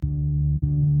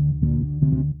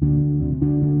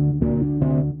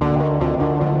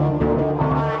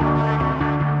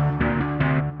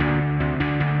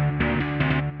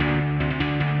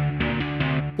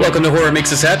Welcome to Horror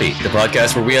Makes Us Happy, the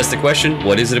podcast where we ask the question,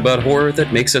 what is it about horror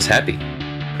that makes us happy?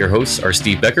 Your hosts are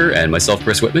Steve Becker and myself,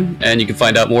 Chris Whitman, and you can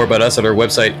find out more about us at our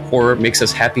website,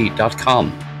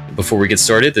 horrormakesushappy.com. Before we get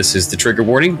started, this is the trigger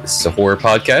warning. This is a horror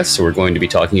podcast, so we're going to be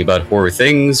talking about horror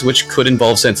things, which could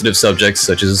involve sensitive subjects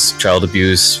such as child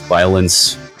abuse,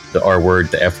 violence, the R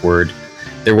word, the F word.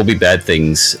 There will be bad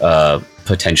things,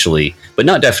 potentially, but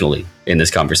not definitely, in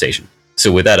this conversation.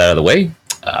 So with that out of the way,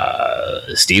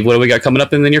 Steve, what do we got coming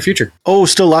up in the near future? Oh,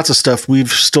 still lots of stuff. We've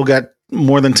still got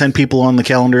more than 10 people on the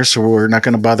calendar, so we're not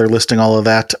going to bother listing all of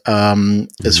that.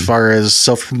 As far as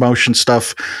self-promotion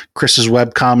stuff, Chris's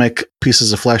webcomic,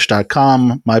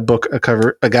 piecesofflesh.com, my book,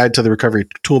 A Guide to the Recovery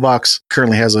Toolbox,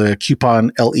 currently has a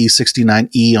coupon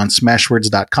LE69E on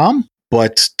smashwords.com.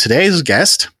 But today's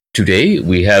guest... Today,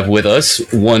 we have with us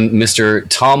one Mr.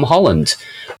 Tom Holland,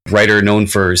 writer known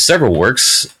for several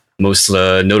works, most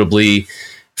notably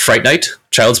Fright Night,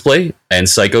 Child's Play, and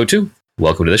Psycho 2.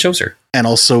 Welcome to the show, sir. And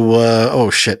also,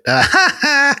 no,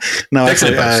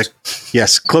 actually,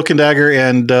 yes, Cloak and Dagger,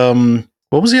 and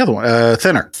what was the other one?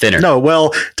 Thinner. No,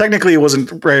 well, technically it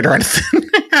wasn't right around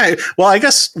Thinner. Well, I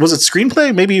guess, was it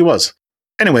screenplay? Maybe it was.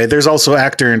 Anyway, there's also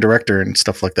actor and director and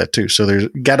stuff like that, too. So there's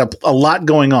got a lot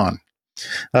going on.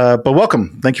 But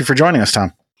welcome. Thank you for joining us,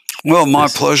 Tom. Well, my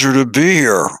pleasure to be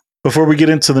here. Before we get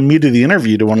into the meat of the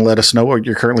interview, do you want to let us know what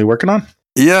you're currently working on?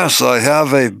 Yes, I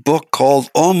have a book called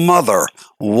Oh Mother,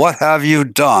 What Have You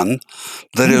Done?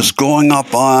 That is going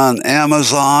up on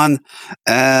Amazon,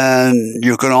 and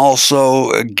you can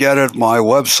also get it at my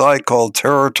website called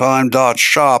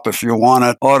terrortime.shop if you want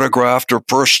it autographed or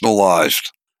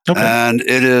personalized. Okay. And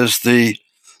it is the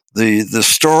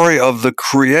story of the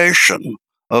creation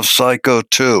of Psycho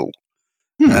 2.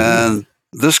 And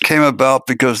this came about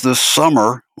because this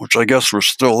summer, which I guess we're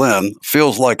still in,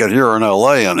 feels like it here in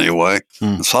LA anyway.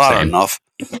 It's hot enough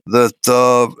that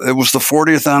it was the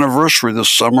 40th anniversary this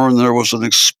summer, and there was an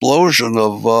explosion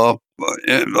of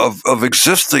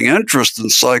existing interest in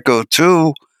Psycho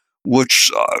 2, which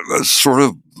sort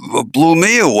of blew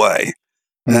me away.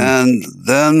 And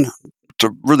then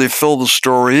to really fill the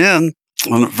story in,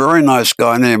 a very nice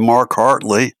guy named Mark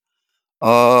Hartley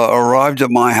arrived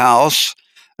at my house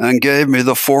and gave me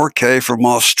the 4K from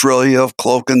Australia of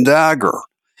Cloak and Dagger.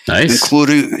 Nice.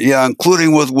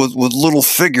 Including with little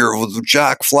figure, with the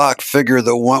Jack Flack figure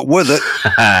that went with it.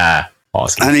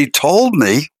 Awesome. And he told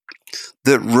me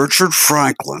that Richard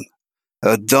Franklin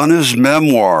had done his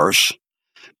memoirs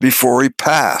before he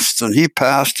passed. And he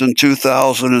passed in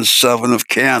 2007 of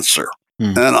cancer.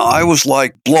 And I was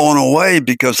like blown away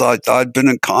because I'd been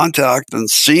in contact and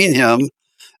seen him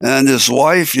and his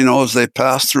wife, as they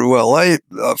passed through LA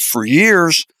for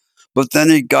years, but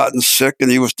then he'd gotten sick and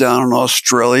he was down in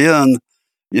Australia and,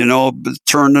 it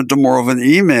turned into more of an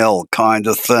email kind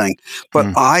of thing.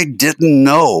 But I didn't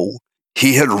know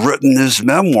he had written his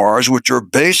memoirs, which are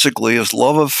basically his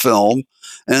love of film.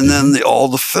 And then all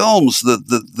the films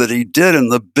that he did,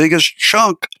 and the biggest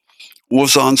chunk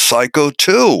was on Psycho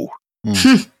 2.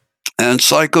 And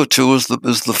Psycho 2 is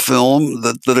the film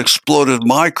that exploded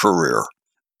my career.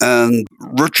 And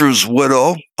Richard's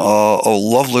widow, a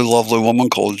lovely, lovely woman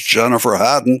called Jennifer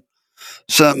Haddon,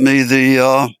 sent me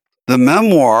the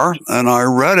memoir, and I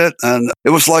read it, and it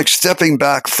was like stepping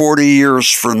back 40 years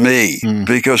for me,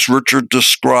 because Richard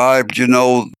described,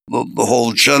 the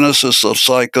whole genesis of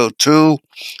Psycho 2,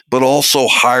 but also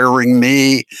hiring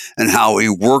me and how he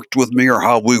worked with me or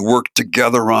how we worked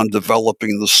together on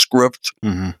developing the script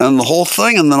and the whole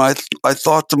thing. And then I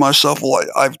thought to myself, well,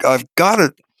 I've got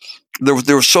it. There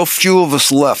were so few of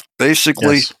us left.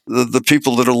 Basically, the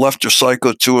people that are left are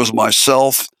Psycho 2 is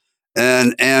myself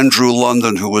and Andrew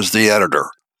London, who was the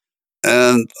editor.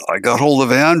 And I got hold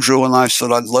of Andrew and I said,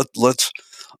 I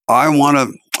want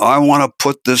to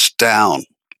put this down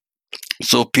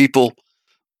so people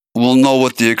will know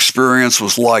what the experience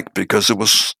was like, because it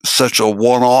was such a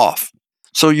one-off.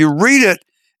 So you read it,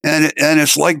 and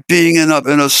it's like being in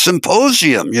a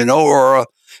symposium, or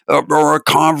a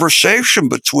conversation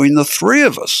between the three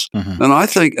of us. And I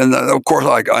think, and of course,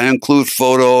 I include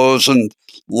photos and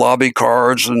lobby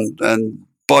cards and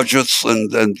budgets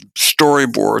and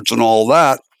storyboards and all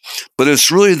that, but it's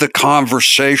really the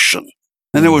conversation.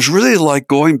 And it was really like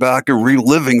going back and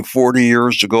reliving 40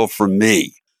 years ago for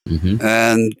me.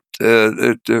 And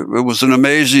it was an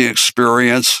amazing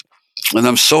experience. And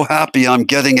I'm so happy I'm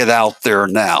getting it out there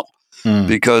now.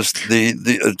 Because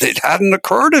it hadn't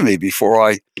occurred to me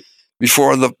before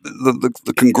the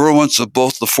congruence of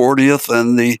both the 40th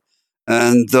and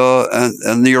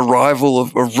the arrival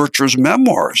of Richard's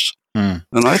memoirs. And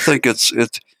I think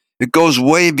it goes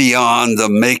way beyond the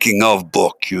making of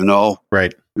book,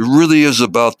 Right. It really is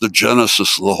about the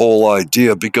genesis of the whole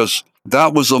idea, because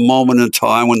that was a moment in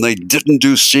time when they didn't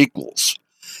do sequels,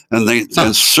 and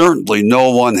and certainly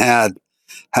no one had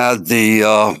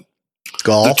the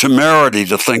temerity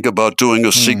to think about doing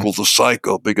a sequel to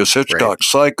Psycho, because Hitchcock's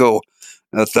Psycho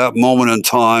at that moment in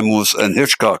time was, and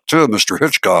Hitchcock too, Mr.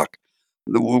 Hitchcock,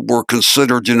 were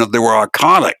considered, they were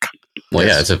iconic. Well,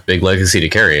 yeah, it's a big legacy to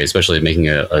carry, especially making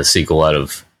a sequel out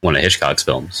of one of Hitchcock's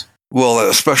films. Well,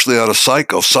 especially out of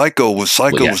Psycho. Psycho was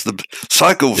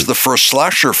the first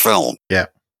slasher film. Yeah.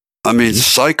 I mean,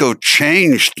 Psycho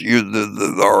changed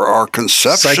our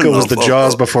conception. Psycho was the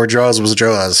Jaws before Jaws was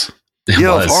Jaws.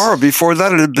 Of horror. Before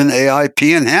that, it had been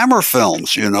AIP and Hammer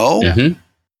films, Mm-hmm.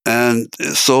 And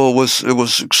so it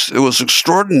was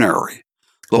extraordinary.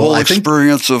 The whole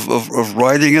experience of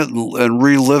writing it and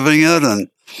reliving it, and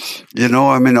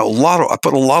I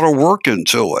put a lot of work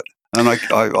into it, and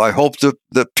I hope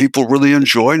that people really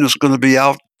enjoy, and it's going to be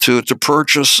out to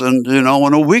purchase, and in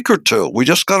a week or two. We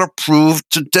just got approved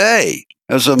today,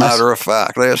 as a matter of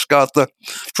fact. I just got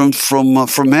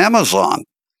from Amazon.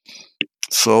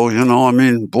 So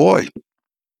boy.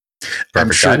 I'm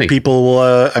sure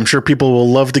people will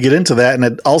love to get into that, and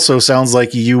it also sounds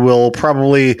like you will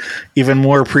probably even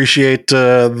more appreciate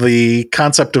the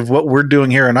concept of what we're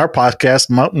doing here in our podcast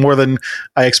more than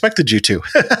I expected you to.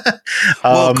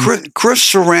 Well, Chris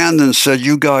Sarandon said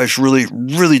you guys really,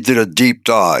 really did a deep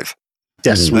dive.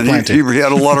 Yes, we plan to. He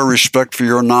had a lot of respect for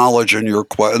your knowledge and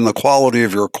and the quality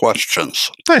of your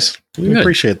questions. Nice, we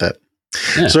appreciate that.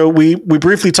 Yeah. So we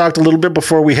briefly talked a little bit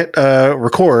before we hit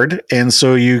record, and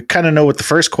so you kind of know what the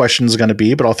first question is going to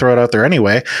be, but I'll throw it out there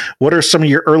anyway. What are some of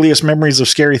your earliest memories of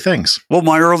scary things? Well,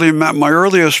 my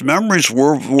earliest memories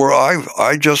were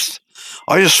I just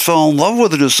fell in love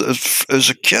with it as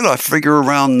a kid. I figure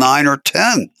around 9 or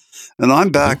 10, and I'm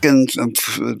back in.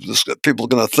 People are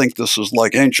going to think this is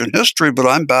like ancient history, but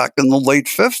I'm back in the late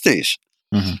 50s,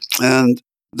 and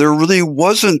there really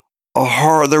wasn't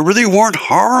there really weren't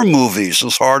horror movies,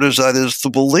 as hard as that is to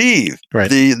believe. Right.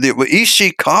 The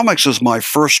EC Comics is my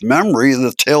first memory,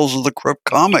 the Tales of the Crypt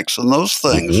comics and those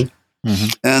things.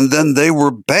 And then they were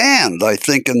banned, I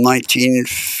think, in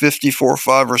 1954,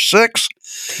 5 or 6.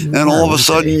 And all of a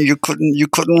sudden you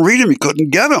couldn't read them, you couldn't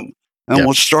get them. And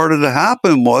what started to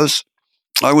happen was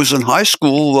I was in high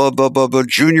school,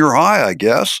 junior high, I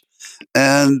guess,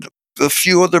 and a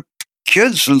few other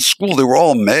kids in school, they were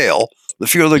all male. A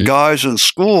few other guys in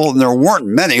school, and there weren't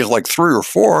many, it was like 3 or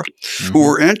 4, who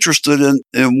were interested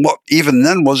in what even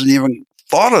then wasn't even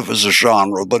thought of as a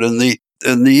genre, but in the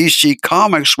EC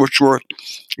Comics, which were,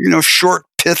 short,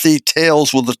 pithy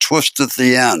tales with a twist at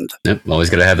the end. Yep,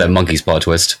 always got to have that monkey's paw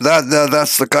twist.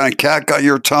 That's the kind of cat got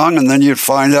your tongue, and then you'd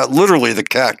find out literally the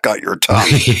cat got your tongue.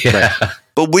 Yeah.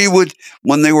 But we would,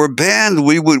 when they were banned,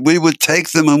 we would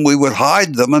take them and we would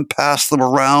hide them and pass them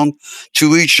around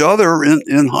to each other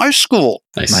in high school.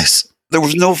 Nice. There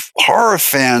was no horror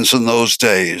fans in those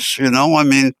days. I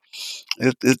mean,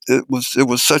 it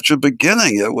was such a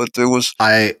beginning. The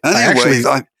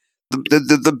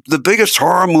biggest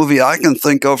horror movie I can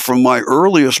think of from my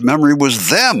earliest memory was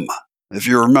Them, if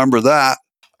you remember that.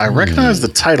 I recognize the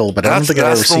title, but I don't think I've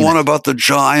ever seen it. That's the one about the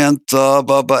giant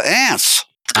ants.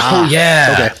 Oh,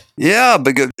 yeah. Okay. Yeah,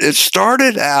 because it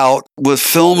started out with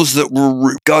films that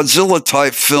were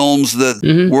Godzilla-type films that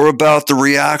were about the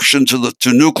reaction to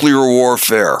nuclear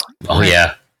warfare. Oh,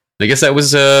 yeah. I guess that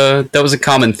was a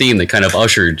common theme that kind of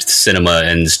ushered cinema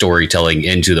and storytelling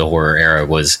into the horror era,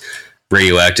 was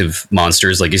radioactive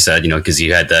monsters, like you said, because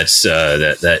you had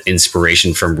that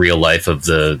inspiration from real life of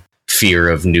the fear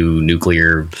of new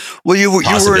nuclear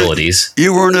possibilities.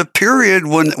 You were in a period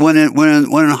when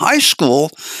in high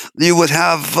school you would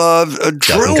have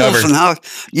drills and how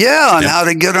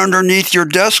to get underneath your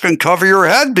desk and cover your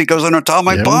head because an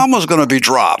atomic bomb was going to be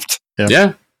dropped.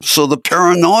 Yeah. So the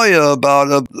paranoia about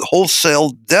a wholesale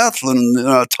death and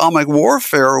atomic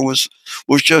warfare was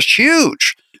just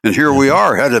huge. And here we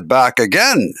are headed back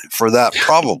again for that,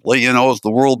 probably, as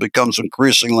the world becomes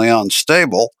increasingly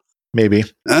unstable. Maybe.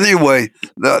 Anyway,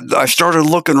 I started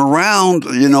looking around,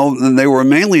 and they were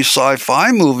mainly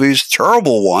sci-fi movies,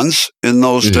 terrible ones in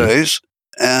those days,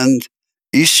 and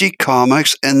EC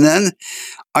Comics. And then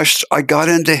I got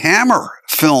into Hammer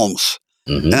films.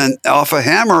 And off of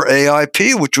Hammer,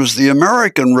 AIP, which was the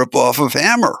American ripoff of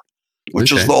Hammer,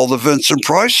 which is all the Vincent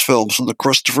Price films and the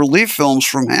Christopher Lee films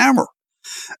from Hammer.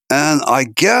 And I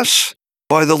guess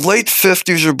by the late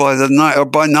 50s or by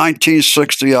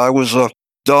 1960, I was a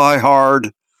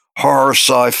die-hard horror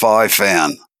sci-fi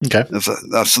fan. Okay. So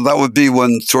that would be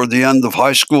when, toward the end of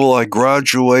high school, I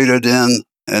graduated in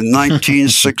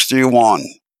 1961.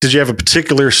 Did you have a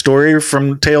particular story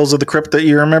from Tales of the Crypt that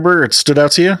you remember? It stood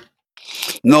out to you?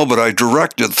 No, but I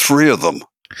directed 3 of them.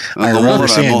 And I remember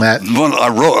seeing that.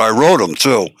 I wrote them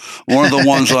too. One of the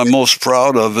ones I'm most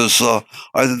proud of is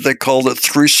they called it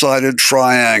Three-Sided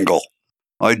Triangle.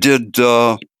 I did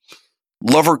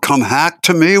Lover Come Hack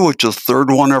to Me, which is the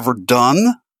 3rd one ever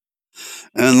done.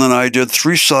 And then I did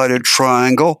Three-Sided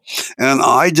Triangle. And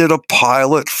I did a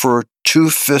pilot for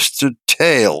Two-Fisted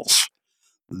Tales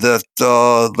that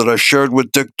I shared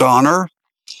with Dick Donner.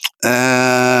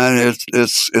 And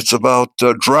it's about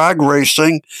drag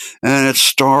racing, and it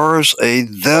stars a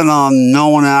then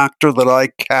unknown actor that I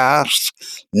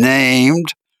cast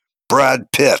named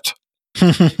Brad Pitt.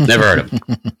 Never heard of him.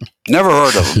 Never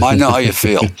heard of him. I know how you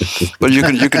feel, but you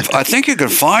can. I think you can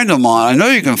find him on. I know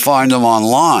you can find him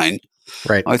online.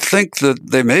 Right. I think that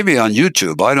they may be on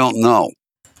YouTube. I don't know.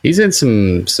 He's in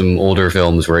some older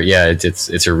films where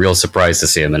it's a real surprise to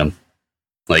see him in them.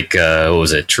 Like what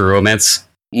was it? True Romance.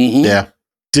 Mm-hmm. Yeah.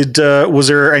 Was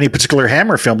there any particular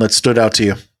Hammer film that stood out to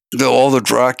you? All the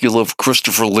Dracula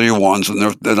Christopher Lee ones, and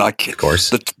I can't. Of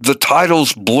course. The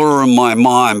titles blur in my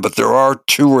mind, but there are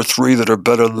 2 or 3 that are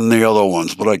better than the other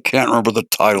ones, but I can't remember the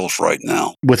titles right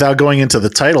now. Without going into the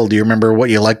title, do you remember what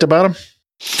you liked about them?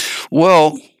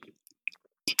 Well,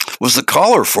 was the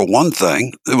color for one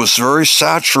thing. It was very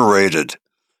saturated.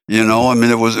 You know, I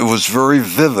mean, it was very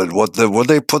vivid. What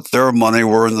they put their money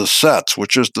were in the sets,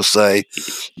 which is to say,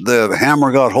 the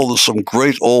Hammer got hold of some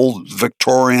great old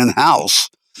Victorian house.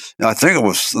 I think it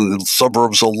was in the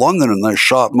suburbs of London, and they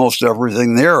shot most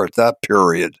everything there at that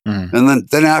period. Mm. And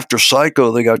then after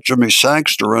Psycho, they got Jimmy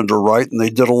Sangster in to write, and they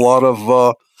did a lot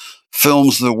of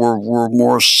films that were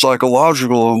more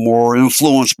psychological and more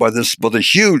influenced by the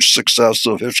huge success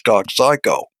of Hitchcock's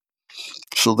Psycho.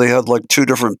 So they had like 2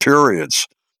 different periods.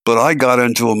 But I got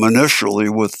into them initially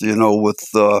with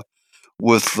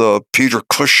Peter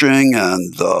Cushing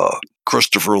and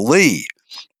Christopher Lee.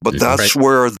 But that's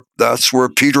where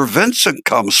Peter Vincent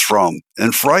comes from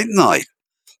in Fright Night.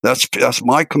 That's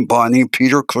my combining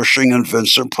Peter Cushing and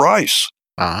Vincent Price.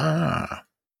 Ah.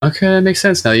 Okay, that makes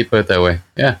sense now you put it that way.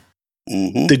 Yeah.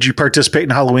 Mm-hmm. Did you participate in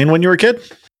Halloween when you were a kid?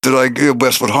 Did I?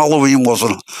 Yes, but Halloween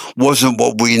wasn't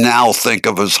what we now think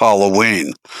of as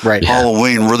Halloween. Right. Yeah.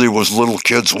 Halloween really was little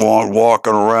kids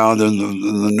walking around in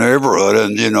the neighborhood,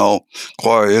 and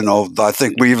I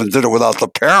think we even did it without the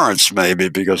parents, maybe,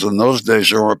 because in those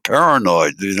days you were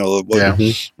paranoid. You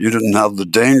didn't have the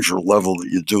danger level that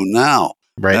you do now.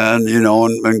 Right. And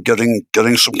and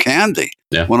getting some candy.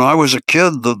 Yeah. When I was a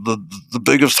kid, the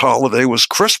biggest holiday was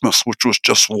Christmas, which was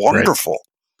just wonderful.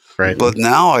 Right. But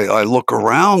now I look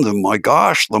around and my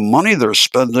gosh, the money they're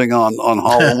spending on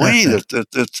Halloween,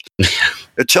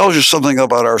 it tells you something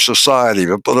about our society,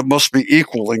 but it must be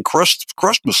equaling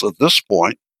Christmas at this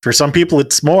point. For some people,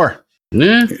 it's more.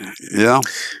 Yeah. Yeah.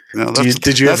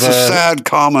 Did you that's have a sad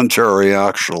commentary,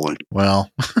 actually. Well,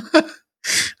 I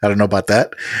don't know about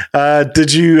that.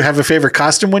 Did you have a favorite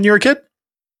costume when you were a kid?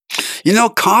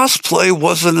 Cosplay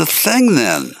wasn't a thing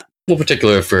then. In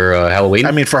particular for Halloween?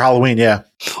 I mean, for Halloween, yeah.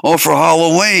 Oh, for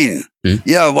Halloween. Hmm?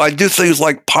 Yeah, well, I do things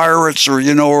like pirates or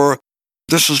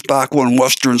this was back when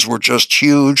Westerns were just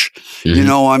huge.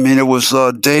 Mm-hmm. It was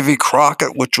Davy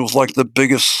Crockett, which was like the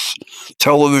biggest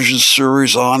television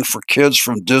series on for kids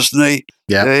from Disney.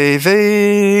 Yeah.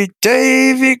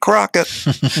 Davy Crockett.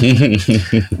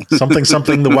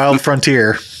 something, the Wild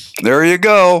Frontier. There you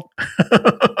go.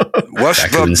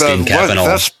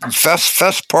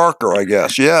 Fess Parker, I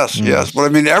guess. Yes, yes.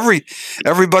 But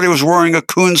everybody was wearing a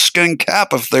coonskin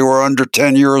cap if they were under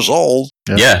 10 years old.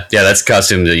 Yeah, that's a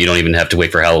costume that you don't even have to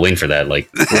wait for Halloween for that. Like,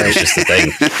 it's just the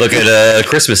thing. Look at A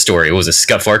Christmas Story. What was it,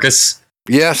 Scut Farkus?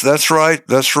 Yes, that's right.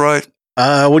 That's right.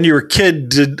 When you were a kid,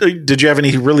 did you have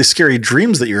any really scary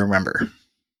dreams that you remember?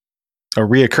 Or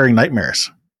reoccurring nightmares?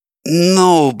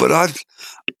 No, but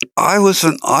I was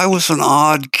an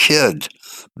odd kid.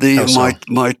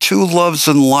 My 2 loves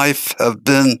in life have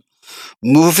been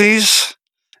movies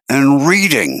and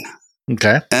reading.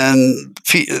 Okay. And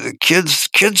kids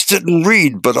didn't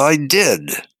read, but I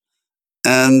did.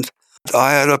 And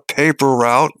I had a paper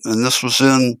route, and this was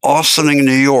in Austining,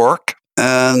 New York.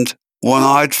 And when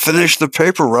I'd finish the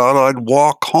paper route, I'd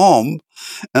walk home,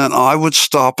 and I would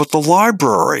stop at the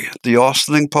library, the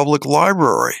Austining Public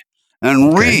Library,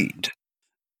 and read.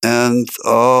 And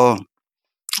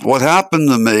what happened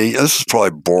to me, this is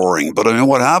probably boring, but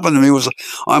what happened to me was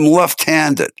I'm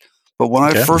left-handed. But when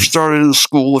I first started in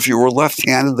school, if you were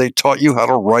left-handed, they taught you how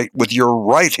to write with your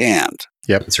right hand.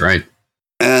 Yep, that's right.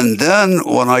 And then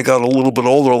when I got a little bit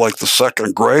older, like the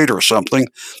 2nd grade or something,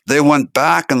 they went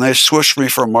back and they switched me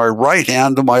from my right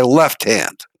hand to my left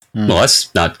hand. Well,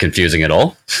 that's not confusing at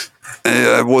all.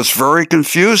 It was very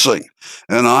confusing.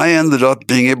 And I ended up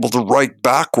being able to write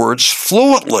backwards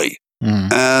fluently.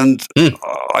 And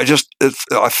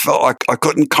I felt like I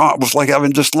couldn't, it was like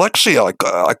having dyslexia.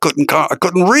 I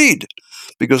couldn't read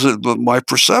because of my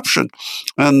perception.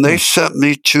 And they sent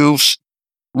me to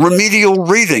remedial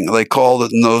reading, they called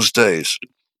it in those days.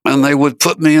 And they would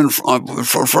put me in front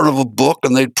of a book,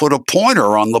 and they'd put a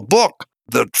pointer on the book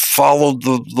that followed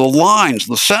the lines,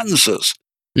 the sentences.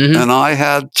 And I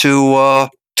had to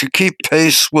keep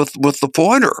pace with the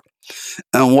pointer.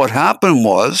 And what happened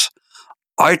was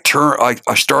I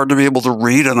started to be able to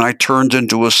read, and I turned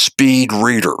into a speed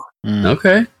reader.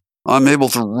 Okay. I'm able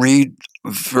to read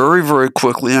very, very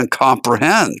quickly and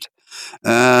comprehend.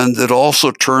 And it also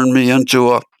turned me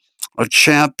into a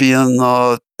champion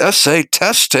essay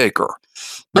test taker.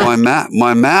 My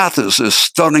math is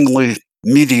stunningly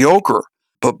mediocre,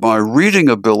 but my reading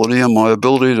ability and my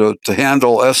ability to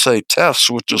handle essay tests,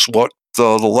 which is what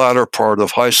the latter part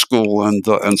of high school and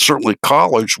certainly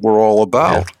college were all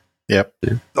about. Yep.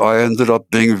 I ended up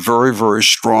being very, very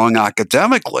strong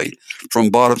academically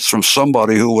from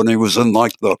somebody who, when he was in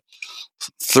like the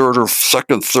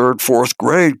fourth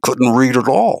grade, couldn't read at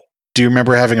all. Do you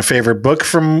remember having a favorite book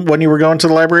from when you were going to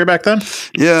the library back then?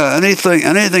 Yeah, anything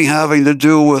having to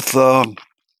do with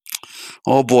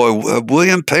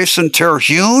William Payson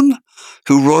Terhune,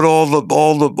 who wrote all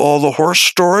the horse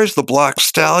stories, the Black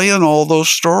Stallion, all those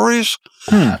stories,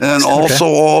 and also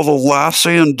all the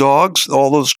Lassie and dogs,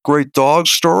 all those great dog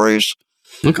stories.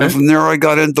 Okay. And from there, I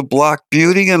got into Black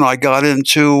Beauty, and I got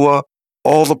into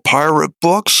all the pirate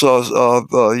books,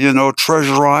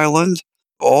 Treasure Island.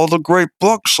 All the great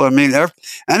books. I mean,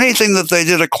 anything that they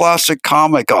did a classic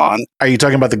comic on. Are you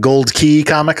talking about the Gold Key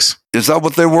comics? Is that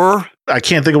what they were? I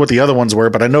can't think of what the other ones were,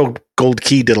 but I know Gold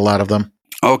Key did a lot of them.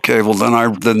 Okay, well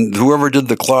then whoever did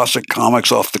the classic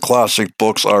comics off the classic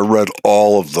books, I read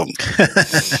all of them.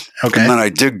 Okay. And then I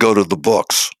did go to the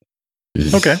books.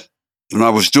 Okay. And I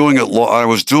was doing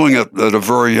it at a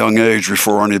very young age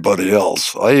before anybody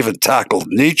else. I even tackled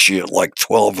Nietzsche at like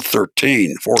 12 or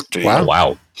 13, 14.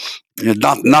 Wow.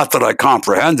 Not that I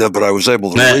comprehended, but I was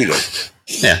able to read it.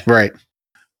 Yeah. Right.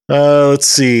 Let's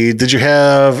see. Did you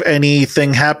have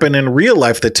anything happen in real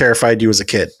life that terrified you as a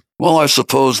kid? Well, I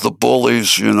suppose the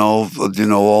bullies,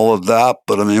 all of that.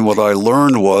 But I mean, what I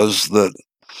learned was that,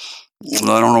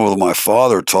 I don't know whether my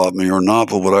father taught me or not,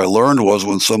 but what I learned was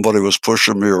when somebody was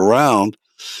pushing me around,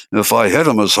 if I hit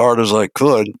him as hard as I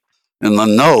could in the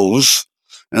nose,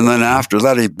 and then after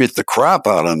that he beat the crap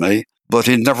out of me, but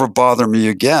he'd never bother me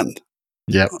again.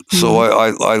 Yep. So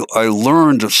I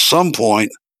learned at some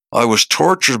point I was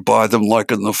tortured by them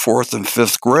like in the 4th and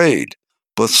 5th grade.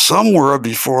 But somewhere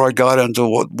before I got into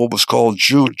what was called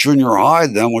junior high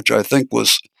then, which I think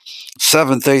was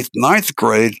 7th, 8th, 9th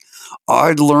grade,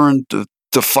 I'd learned to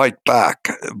fight back,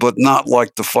 but not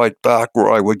like to fight back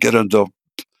where I would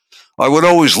I would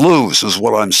always lose is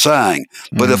what I'm saying.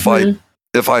 But if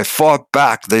I fought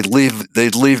back, they'd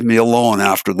leave me alone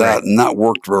after that. Right. And that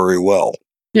worked very well.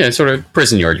 Yeah, sort of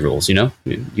prison yard rules, you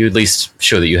at least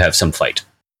show that you have some fight.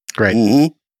 Great.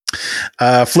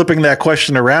 Mm-hmm. Flipping that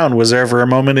question around, was there ever a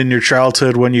moment in your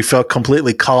childhood when you felt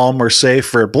completely calm or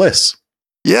safe or bliss?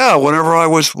 Yeah, whenever I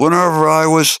was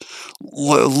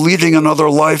leading another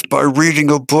life by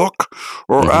reading a book,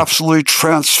 or absolutely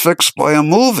transfixed by a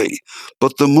movie.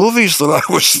 But the movies that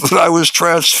I was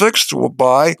transfixed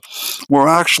by were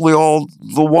actually all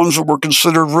the ones that were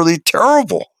considered really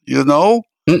terrible.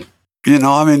 I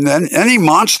mean, any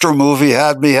monster movie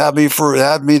had me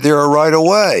there right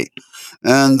away.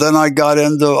 And then I got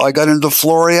into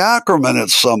Florrie Ackerman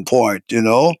at some point.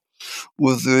 That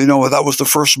was the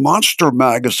first monster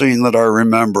magazine that I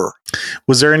remember.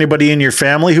 Was there anybody in your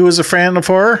family who was a fan of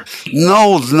horror?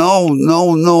 No.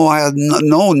 I had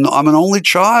no. I'm an only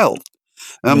child,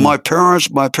 and my parents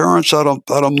had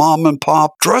a mom and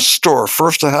pop dress store.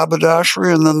 First a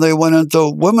haberdashery, and then they went into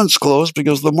women's clothes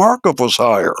because the markup was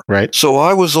higher. Right. So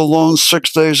I was alone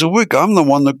 6 days a week. I'm the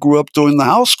one that grew up doing the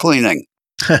house cleaning.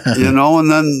 And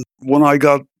then when I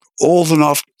got old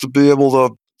enough to be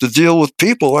able to deal with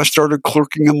people, I started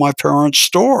clerking in my parents'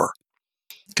 store.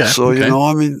 Okay. So, it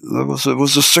was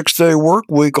a 6-day work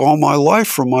week all my life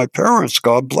for my parents.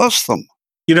 God bless them.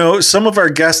 Some of our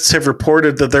guests have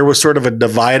reported that there was sort of a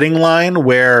dividing line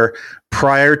where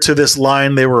prior to this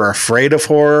line, they were afraid of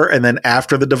horror. And then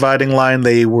after the dividing line,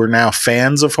 they were now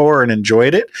fans of horror and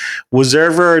enjoyed it. Was there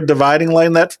ever a dividing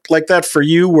line like that for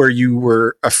you where you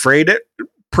were afraid it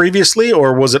previously,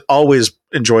 or was it always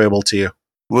enjoyable to you?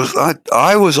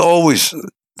 I was always,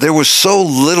 there was so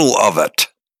little of it,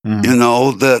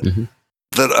 that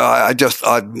that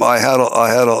I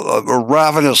had a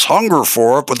ravenous hunger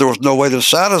for it, but there was no way to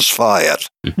satisfy it.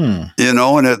 You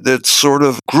know, and it sort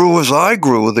of grew as I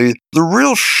grew. The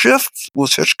real shift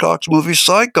was Hitchcock's movie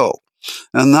Psycho.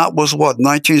 And that was,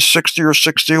 1960 or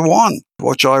 61,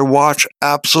 which I watched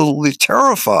absolutely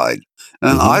terrified.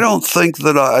 And I don't think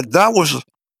that that was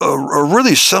a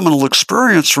really seminal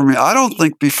experience for me. I don't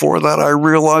think before that I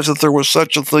realized that there was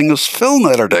such a thing as film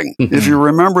editing. If you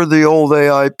remember the old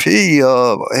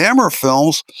AIP Hammer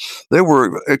films, they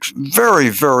were very,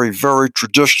 very, very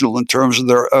traditional in terms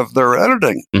of their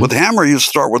editing. With Hammer, you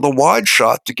start with a wide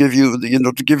shot to give you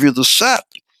the set.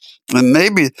 And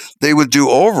maybe they would do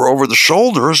over the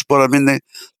shoulders, but I mean,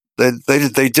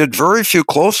 they did very few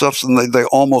close-ups, and they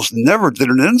almost never did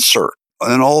an insert.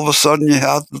 And all of a sudden, you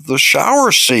had the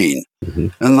shower scene,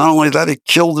 and not only that, he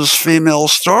killed his female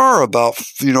star about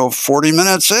 40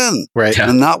 minutes in, right?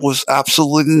 And that was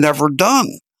absolutely never done.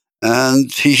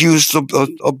 And he used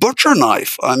a butcher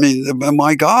knife. I mean,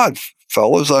 my God,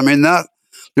 fellas! I mean there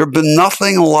had been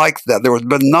nothing like that. There had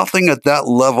been nothing at that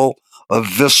level of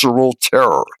visceral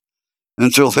terror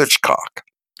until Hitchcock.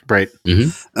 Right.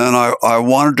 And I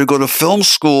wanted to go to film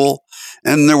school,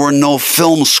 and there were no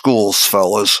film schools,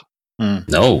 fellas.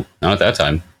 No, not at that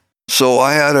time. So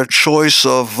I had a choice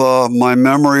of, my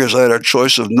memory is I had a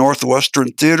choice of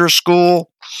Northwestern Theater School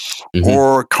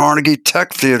or Carnegie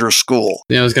Tech Theater School.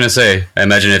 Yeah, I was going to say, I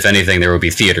imagine if anything, there would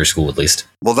be theater school at least.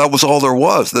 Well, that was all there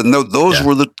was. Those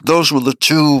were the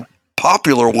two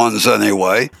popular ones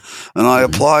anyway, and I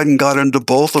applied and got into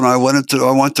both, and I went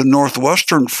to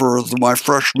Northwestern for my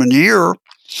freshman year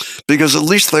because at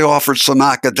least they offered some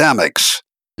academics.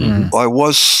 I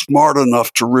was smart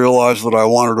enough to realize that I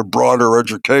wanted a broader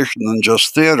education than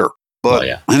just theater. But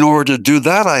in order to do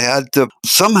that, I had to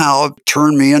somehow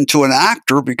turn me into an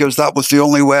actor because that was the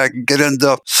only way I could get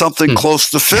into something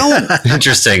close to film.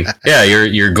 Interesting. Yeah,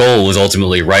 your goal was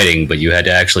ultimately writing, but you had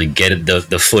to actually get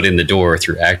the foot in the door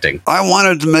through acting. I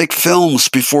wanted to make films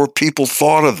before people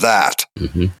thought of that.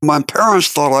 My parents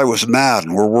thought I was mad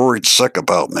and were worried sick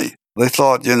about me. They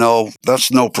thought,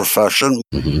 that's no profession.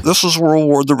 This is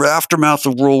the aftermath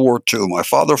of World War II. My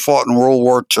father fought in World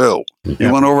War II. He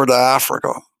went over to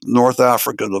Africa, North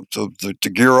Africa, to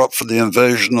gear up for the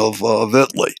invasion of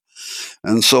Italy.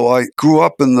 And so I grew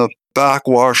up in the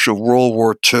backwash of World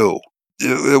War II.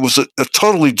 It was a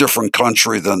totally different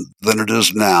country than it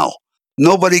is now.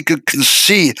 Nobody could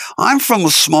conceive. I'm from a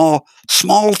small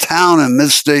town in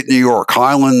mid-state New York,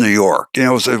 Highland, New York.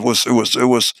 It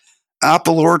was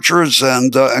apple orchards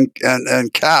and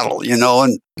cattle,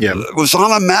 and it was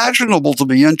unimaginable to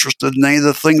be interested in any of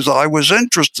the things I was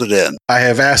interested in. I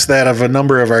have asked that of a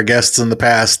number of our guests in the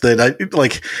past that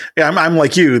I'm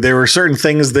like you. There were certain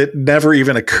things that never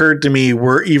even occurred to me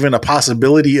were even a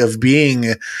possibility of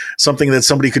being something that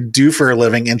somebody could do for a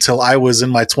living until I was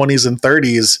in my 20s and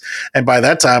 30s. And by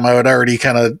that time I had already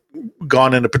kind of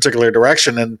gone in a particular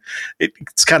direction. And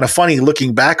it's kind of funny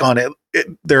looking back on it.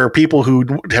 There are people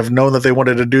who have known that they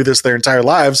wanted to do this their entire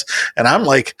lives. And I'm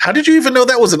like, how did you even know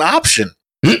that was an option?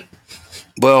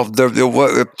 Well,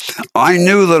 I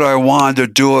knew that I wanted to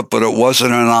do it, but it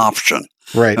wasn't an option.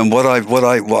 Right. And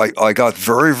I got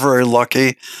very, very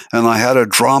lucky, and I had a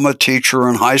drama teacher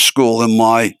in high school in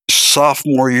my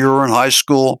sophomore year in high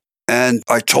school. And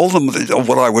I told him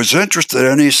what I was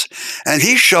interested in, and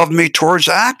he shoved me towards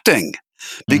acting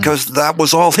because that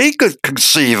was all he could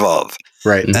conceive of.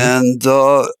 Right. And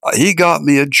he got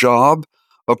me a job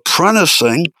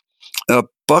apprenticing at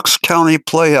Bucks County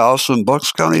Playhouse in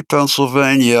Bucks County,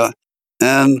 Pennsylvania.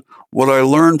 And what I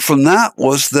learned from that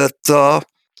was that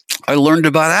I learned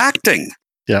about acting.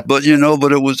 Yeah. But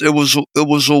it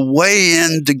was a way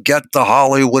in to get to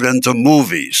Hollywood and to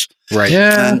movies. Right.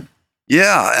 Yeah.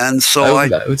 And so I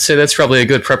would say that's probably a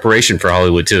good preparation for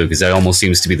Hollywood too, because that almost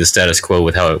seems to be the status quo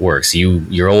with how it works.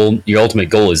 Your ultimate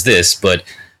goal is this, but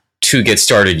to get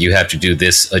started, you have to do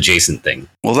this adjacent thing.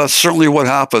 Well, that's certainly what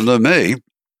happened to me.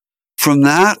 From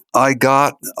that, I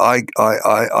got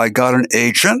an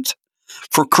agent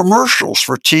for commercials,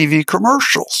 for TV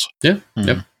commercials. Yeah.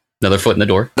 Yep. Another foot in the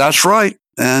door. That's right.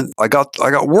 And I got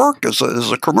work as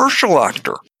a commercial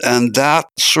actor, and that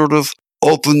sort of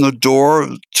opened the door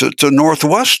to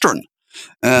Northwestern.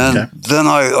 And then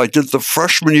I did the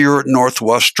freshman year at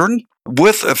Northwestern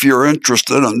with, if you're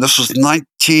interested, and this is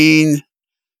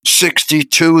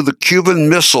 1962, the Cuban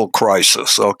Missile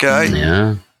Crisis, okay?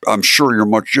 Yeah. I'm sure you're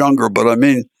much younger, but I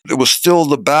mean, it was still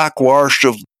the backwash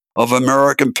of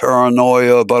American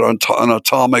paranoia about an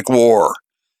atomic war.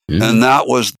 And that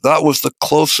was the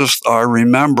closest I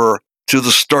remember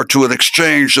to an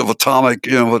exchange of atomic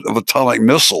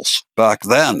missiles back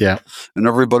then. Yeah. And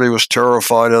everybody was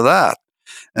terrified of that.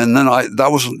 And then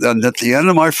at the end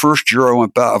of my first year, I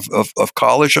went back of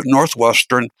college at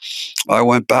Northwestern. I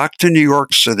went back to New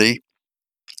York City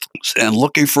and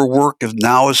looking for work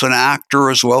now as an actor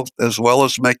as well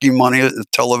as making money at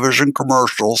television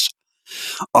commercials.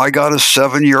 I got a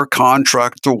 7-year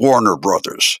contract to Warner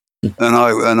Brothers, and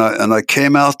I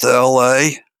came out to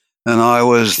L.A. and I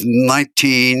was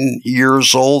 19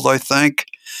 years old, I think,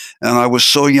 and I was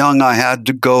so young I had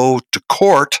to go to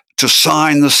court to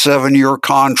sign the 7-year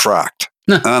contract.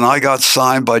 And I got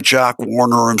signed by Jack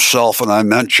Warner himself, and I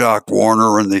met Jack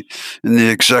Warner in the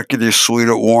executive suite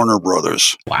at Warner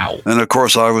Brothers. Wow! And of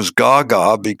course, I was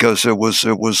gaga because it was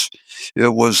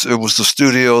the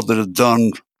studio that had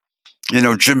done.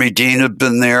 Jimmy Dean had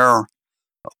been there,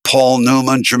 Paul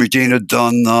Newman. Jimmy Dean had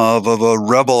done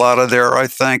Rebel out of there, I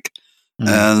think,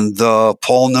 and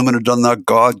Paul Newman had done that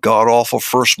god awful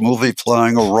first movie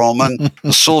playing a Roman,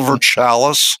 The Silver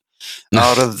Chalice,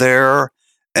 out of there.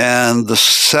 And the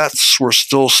sets were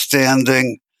still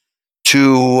standing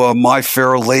to My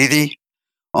Fair Lady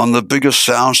on the biggest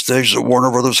soundstage that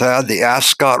Warner Brothers had. The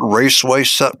Ascot Raceway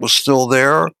set was still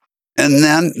there. And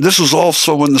then this was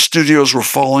also when the studios were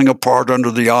falling apart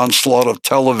under the onslaught of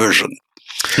television.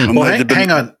 Well,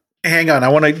 hang on. I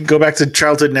want to go back to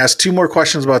childhood and ask 2 more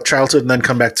questions about childhood and then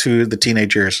come back to the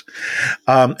teenage years.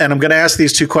 And I'm going to ask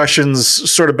these 2 questions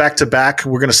sort of back to back.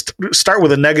 We're going to start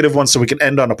with a negative one so we can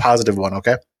end on a positive one,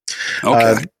 okay?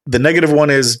 Okay. The negative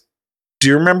one is, do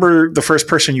you remember the first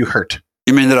person you hurt?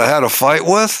 You mean that I had a fight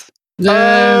with?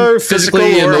 Physical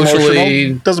or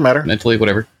emotional? Doesn't matter. Mentally,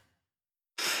 whatever.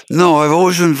 No, I've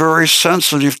always been very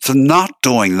sensitive to not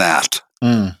doing that.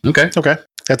 Okay.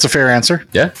 That's a fair answer.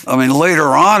 Yeah. I mean, later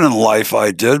on in life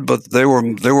I did, but they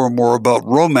were more about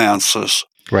romances.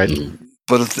 Right.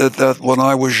 But when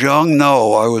I was young,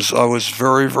 no, I was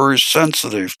very, very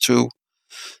sensitive to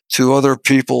other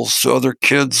kids'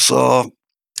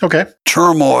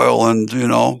 turmoil and,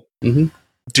 Mm-hmm.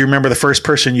 Do you remember the first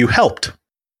person you helped?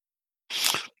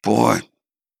 Boy,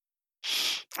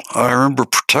 I remember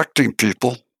protecting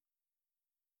people.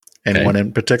 Anyone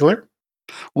in particular?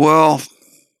 Well,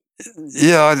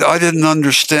 yeah, I didn't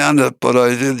understand it, but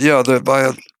I did. Yeah,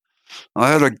 I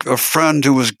had a friend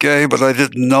who was gay, but I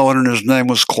didn't know it, and his name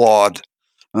was Claude,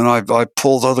 and I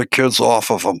pulled other kids off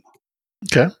of him.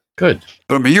 Okay, good.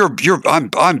 But I mean,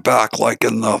 I'm back like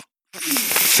in the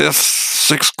 5th,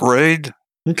 6th grade.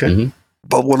 Okay. Mm-hmm.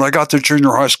 But when I got to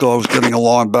junior high school, I was getting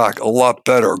along back a lot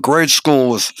better. Grade school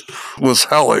was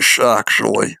hellish,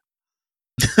 actually.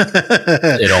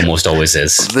 It almost always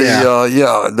is.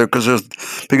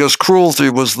 Because cruelty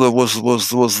was the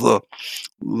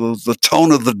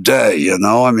tone of the day.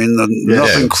 I mean,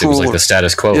 nothing crueler. It was like the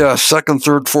status quo. Yeah, 2nd,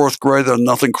 3rd, 4th grade, and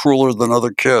nothing crueler than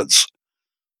other kids.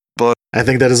 But I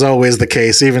think that is always the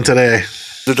case, even today.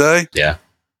 Today? Yeah.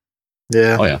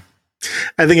 Yeah. Oh yeah.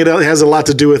 I think it has a lot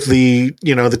to do with the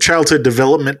childhood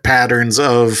development patterns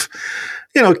of,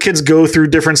 kids go through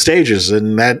different stages,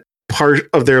 and that part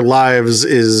of their lives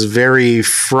is very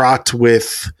fraught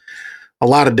with a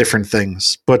lot of different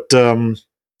things. But good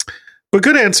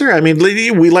answer. I mean,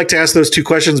 we like to ask those 2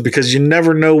 questions because you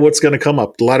never know what's going to come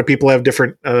up. A lot of people have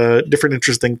different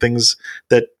interesting things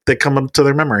that come up to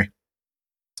their memory.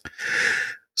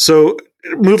 So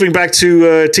moving back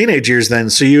to teenage years then.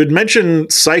 So you had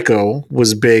mentioned Psycho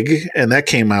was big and that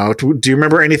came out. Do you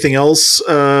remember anything else,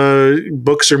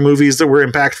 books or movies that were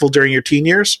impactful during your teen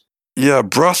years? Yeah,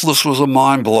 Breathless was a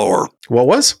mind blower. What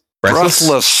was?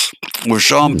 Breathless with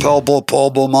Jean Paul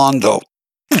Belmondo.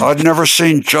 I'd never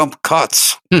seen jump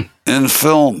cuts in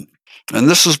film. And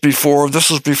this is before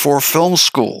film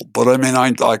school. But I mean,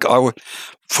 I would,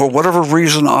 for whatever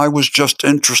reason, I was just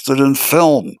interested in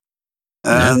film.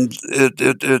 And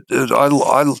I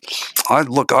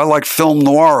like film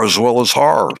noir as well as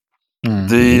horror.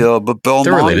 Mm-hmm. But Belmont,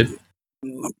 they're related.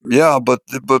 Yeah, but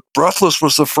Breathless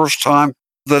was the first time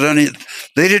that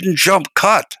they didn't jump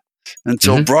cut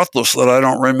until Breathless that I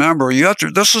don't remember.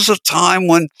 This is a time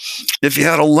when if you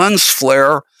had a lens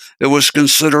flare, it was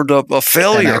considered a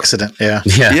failure. An accident, yeah.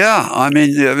 Yeah, I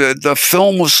mean, the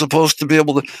film was supposed to be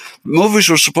movies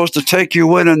were supposed to take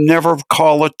you in and never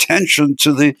call attention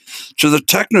to the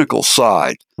technical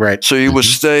side. Right. So you would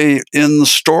stay in the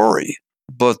story.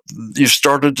 But you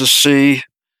started to see,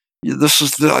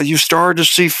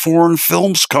 foreign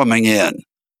films coming in.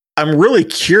 I'm really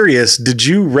curious. Did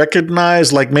you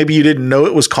recognize, like maybe you didn't know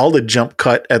it was called a jump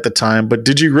cut at the time, but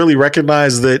did you really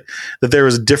recognize that there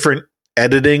was different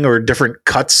editing or different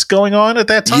cuts going on at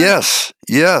that time?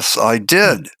 Yes, I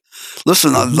did.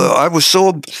 Listen, it was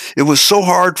so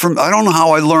hard for me. I don't know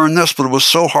how I learned this, but it was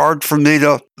so hard for me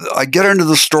I get into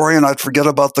the story and I'd forget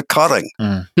about the cutting.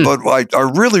 But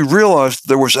I really realized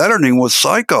there was editing with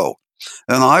Psycho.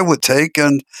 And I would take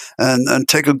and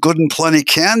take a Good and Plenty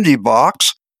candy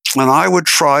box, and I would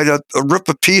try to rip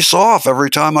a piece off every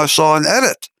time I saw an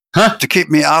edit to keep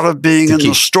me out of being in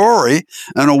the story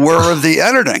and aware of the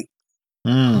editing.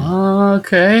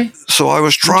 Okay. So I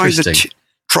was trying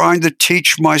to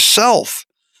teach myself,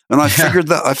 and I figured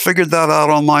that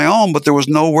out on my own. But there was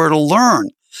nowhere to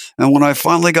learn. And when I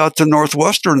finally got to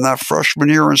Northwestern that freshman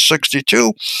year in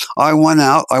 '62, I went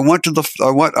and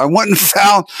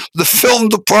found the film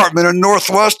department in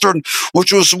Northwestern,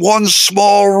 which was one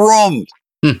small room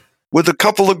with a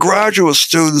couple of graduate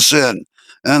students in,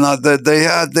 and they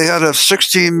had a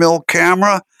 16 mil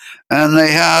camera, and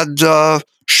they had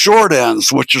short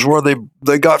ends, which is where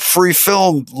they got free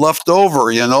film left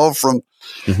over, from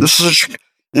this is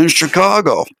in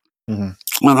Chicago.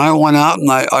 And I went out and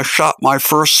I shot my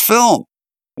first film,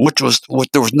 we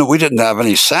didn't have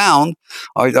any sound.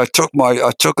 I took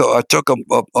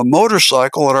a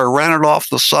motorcycle and I ran it off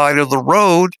the side of the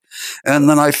road, and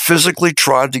then I physically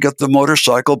tried to get the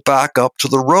motorcycle back up to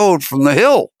the road from the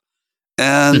hill.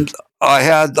 And I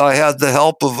had the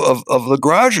help of the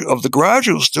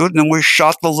graduate student, and we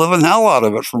shot the living hell out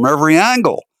of it from every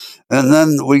angle. And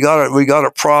then we got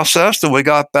it processed, and we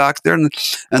got back there,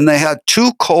 and they had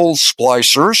two cold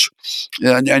splicers,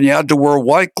 and you had to wear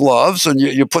white gloves, and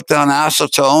you put down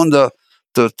acetone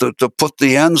to put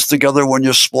the ends together when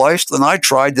you spliced. And I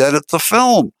tried to edit the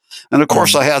film, and of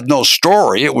course I had no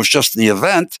story; it was just the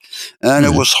event, and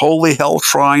it was holy hell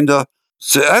trying to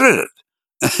edit it.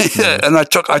 And I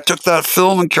took that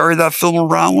film and carried that film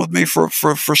around with me for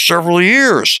several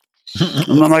years.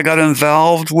 And then I got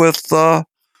involved with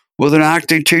an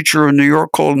acting teacher in New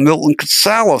York called Milton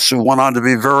Katsalis, who went on to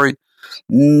be very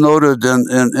noted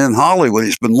in Hollywood.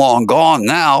 He's been long gone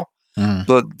now.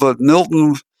 But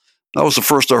Milton, that was the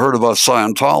first I heard about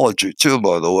Scientology too,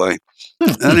 by the way.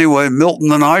 Anyway,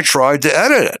 Milton and I tried to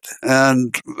edit it,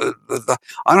 and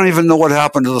I don't even know what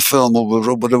happened to the film,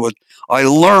 but I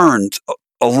learned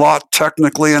a lot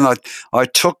technically, and I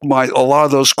took a lot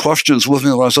of those questions with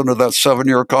me when I was under that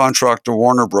 7-year contract to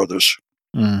Warner Brothers.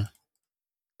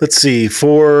 Let's see,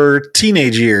 for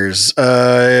teenage years,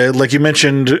 like you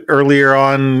mentioned earlier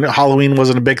on, Halloween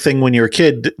wasn't a big thing when you were a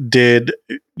kid. Did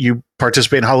you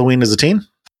participate in Halloween as a teen?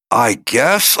 I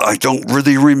guess. I don't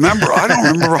really remember. I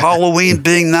don't remember Halloween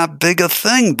being that big a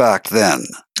thing back then.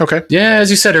 Okay. Yeah, as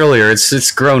you said earlier,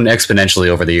 it's grown exponentially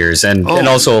over the years. And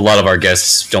also a lot of our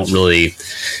guests don't really...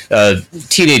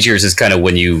 teenage years is kind of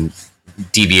when you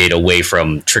deviate away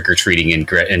from trick-or-treating and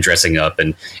dressing up.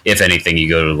 And if anything, you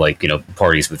go to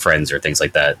parties with friends or things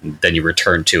like that. And then you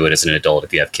return to it as an adult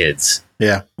if you have kids.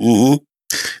 Yeah. Mm-hmm.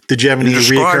 Did you have any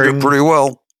reoccurring... it pretty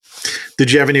well.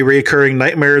 Did you have any recurring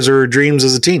nightmares or dreams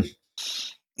as a teen?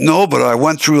 No, but I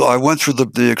went through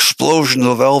the explosion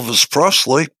of Elvis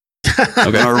Presley.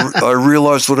 Okay. And I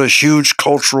realized what a huge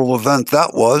cultural event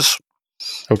that was.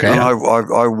 Okay. And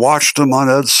I watched him on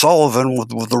Ed Sullivan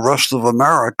with the rest of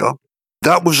America.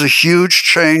 That was a huge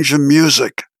change in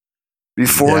music.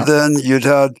 Before then, you'd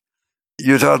had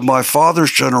my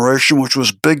father's generation, which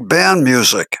was big band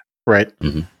music. Right.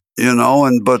 Mm-hmm.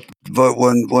 But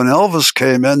when Elvis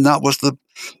came in, that was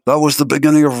the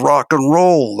beginning of rock and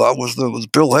roll. That was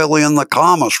Bill Haley and the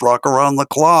Comets, Rock Around the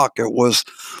Clock. It was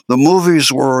the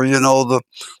movies were the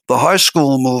high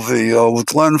school movie with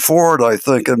Glenn Ford, I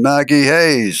think, and Maggie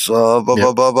Hayes.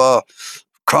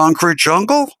 Concrete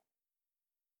Jungle.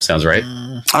 Sounds right.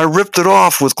 I ripped it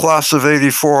off with Class of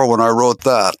 '84 when I wrote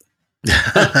that.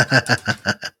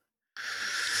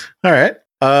 All right.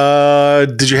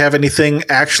 Did you have anything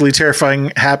actually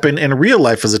terrifying happen in real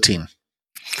life as a teen?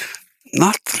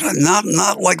 Not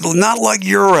like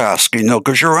you're asking,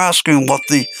 because you're asking what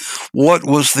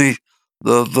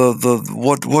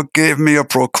gave me a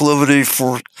proclivity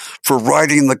for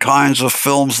writing the kinds of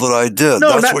films that I did.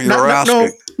 That's what you're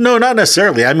asking. No, not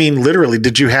necessarily. I mean, literally,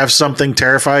 did you have something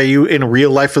terrify you in real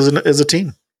life as a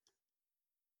teen?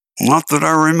 Not that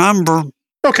I remember.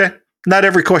 Okay. Not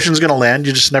every question is going to land.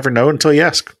 You just never know until you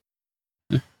ask.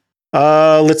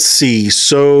 Let's see.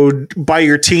 So by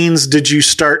your teens, did you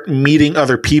start meeting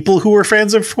other people who were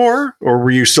fans of horror, or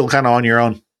were you still kind of on your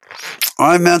own?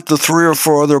 I met the 3 or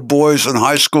 4 other boys in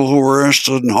high school who were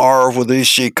interested in horror with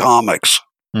EC Comics.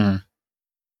 Okay.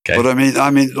 But I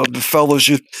mean, the fellows,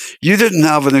 you didn't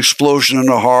have an explosion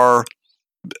into horror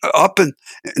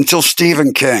until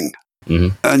Stephen King.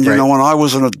 Mm-hmm. And, when I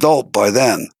was an adult by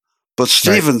then. But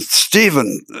Stephen,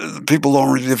 people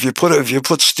don't really, if you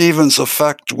put Stephen's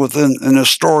effect within an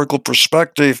historical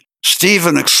perspective,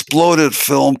 Stephen exploded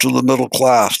film to the middle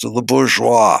class, to the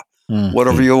bourgeois,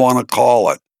 whatever you want to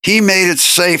call it. He made it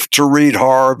safe to read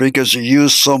horror because he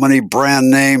used so many brand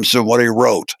names in what he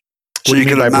wrote. So you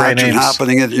can imagine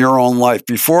happening in your own life.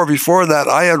 Before that,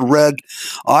 I had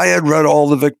read all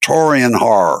the Victorian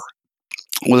horror.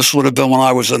 Well, this would have been when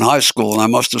I was in high school, and I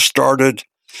must have started,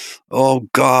 oh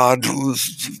God, it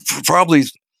was probably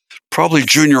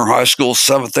junior high school,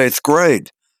 7th, 8th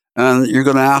grade. And you're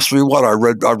going to ask me what I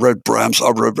read. I read Bram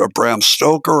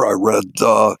Stoker. I read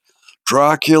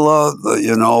Dracula.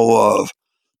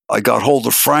 I got hold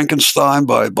of Frankenstein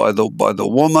by the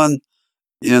woman.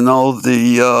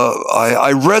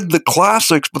 I read the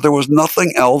classics, but there was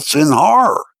nothing else in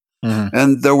horror. Mm-hmm.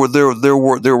 And there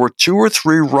were 2 or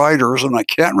 3 writers, and I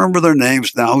can't remember their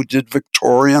names now, who did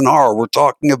Victorian horror. We're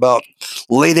talking about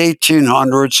late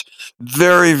 1800s,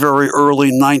 very, very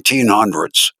early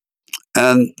 1900s.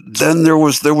 And then there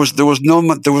was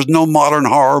no modern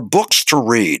horror books to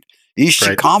read.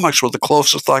 EC Comics were the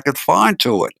closest I could find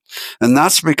to it, and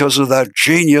that's because of that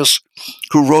genius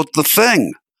who wrote The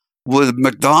Thing with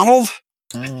McDonald.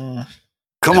 Come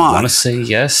on, I want to say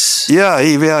yes. Yeah,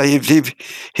 he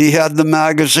had the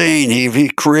magazine. He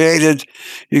created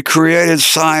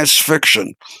science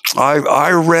fiction.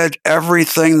 I read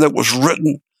everything that was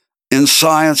written in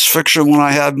science fiction when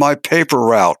I had my paper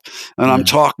route, and I'm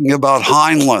talking about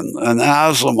Heinlein and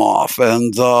Asimov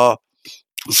and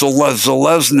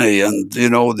Zalesny, and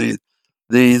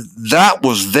that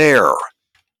was there.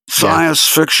 Science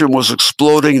fiction was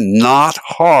exploding, not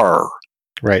horror.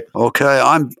 Right. Okay.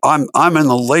 I'm in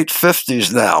the late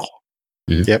 50s now.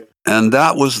 Mm-hmm. Yep. And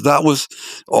that was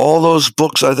all those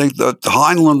books. I think that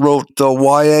Heinlein wrote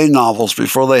YA novels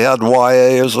before they had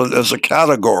YA as a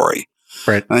category.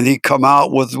 Right. And he come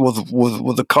out with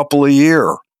a couple a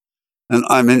year. And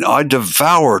I mean, I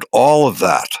devoured all of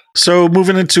that. So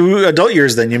moving into adult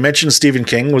years, then you mentioned Stephen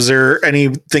King. Was there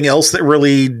anything else that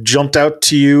really jumped out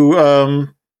to you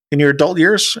in your adult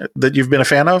years that you've been a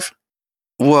fan of?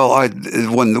 Well,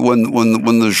 when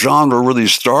the genre really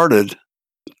started,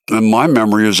 and my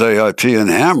memory is AIP and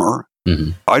Hammer,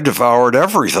 I devoured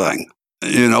everything,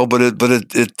 but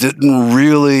it didn't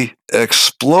really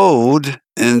explode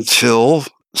until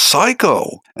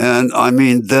Psycho. And I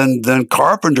mean, then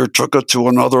Carpenter took it to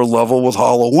another level with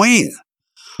Halloween,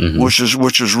 which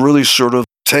is really sort of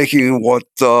taking what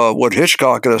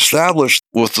Hitchcock had established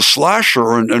with the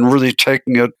slasher and really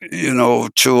taking it,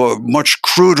 to a much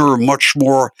cruder, much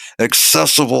more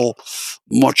accessible,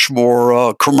 much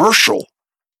more commercial,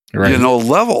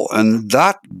 level. And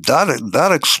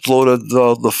that exploded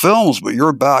the films. But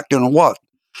you're back in what?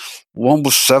 One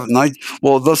was 7.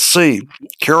 Well, let's see.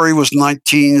 Carrie was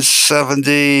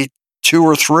 1972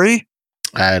 or 3.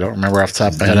 I don't remember off the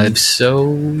top of my head. I believe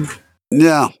so.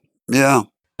 Yeah. I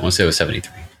want to say it was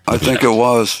 73. I think it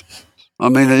was. I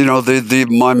mean,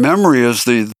 my memory is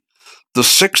the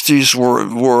 60s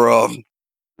were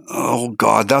oh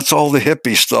God, that's all the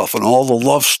hippie stuff and all the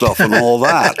love stuff and all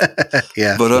that.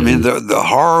 Yeah. But I mean, the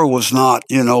horror was not,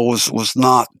 was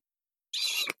not.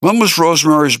 When was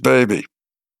Rosemary's Baby?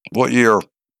 What year?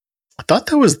 I thought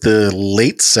that was the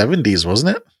late 70s,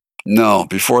 wasn't it? No,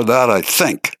 before that, I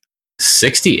think.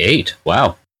 68.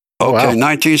 Wow. Okay,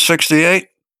 1968.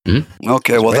 Mm-hmm.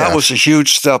 Okay, well, that was a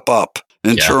huge step up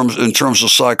in terms of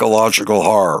psychological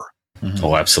horror. Mm-hmm.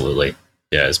 Oh, absolutely.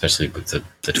 Yeah, especially with the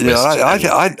twist.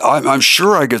 Yeah, I'm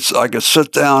sure I could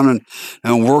sit down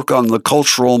and work on the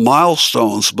cultural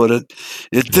milestones, but it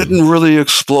didn't really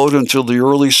explode until the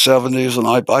early 70s, and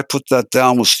I put that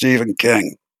down with Stephen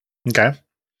King. Okay.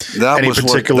 That was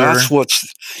particular. That's what's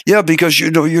because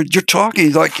you're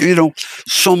talking like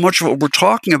so much of what we're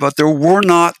talking about. There were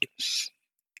not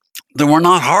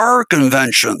horror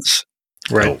conventions.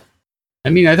 Right. No. I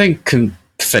mean, I think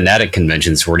fanatic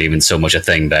conventions weren't even so much a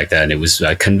thing back then. It was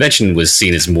convention was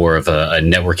seen as more of a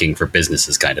networking for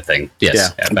businesses kind of thing.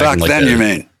 Yes. Yeah. Back then, you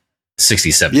mean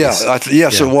 60s, 70s. Yeah.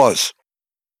 Yes, it was.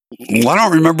 Well, I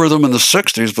don't remember them in the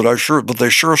 60s, but they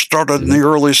sure started in the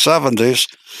early 70s.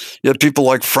 You had people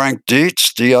like Frank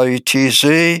Dietz,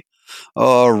 Dietz,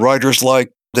 writers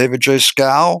like David J.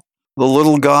 Scow, the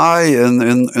little guy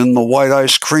in the white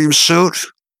ice cream suit.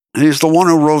 He's the one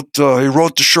who wrote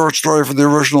the short story for the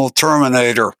original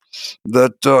Terminator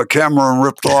that Cameron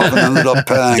ripped off and ended up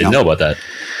paying Didn't know about that.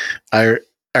 I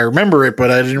remember it,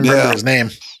 but I didn't remember his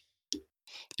name.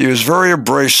 He was very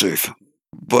abrasive,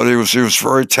 but he was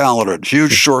very talented.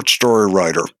 Huge short story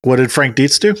writer. What did Frank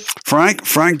Dietz do?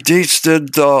 Frank Dietz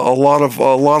did a lot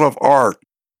of art.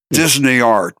 Disney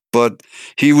art, but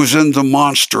he was into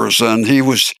monsters, and he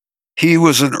was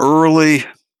an early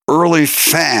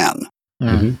fan.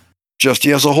 Mm-hmm. Just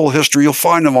he has a whole history. You'll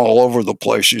find him all over the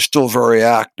place. He's still very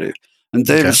active. And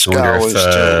David Scow is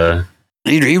too.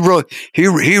 He wrote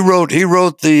the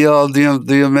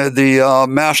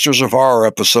Masters of Horror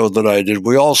episode that I did.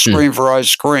 We all scream for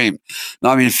ice cream.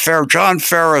 I mean, John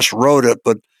Ferris wrote it,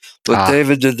 but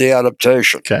David did the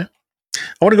adaptation. Okay. I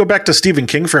want to go back to Stephen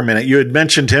King for a minute. You had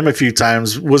mentioned him a few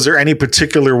times. Was there any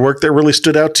particular work that really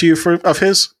stood out to you of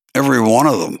his? Every one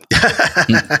of them.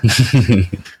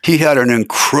 He had an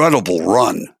incredible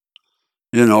run.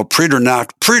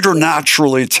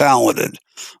 Preternaturally talented.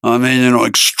 I mean,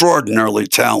 extraordinarily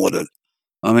talented.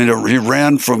 I mean, he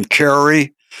ran from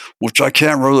Carrie, which I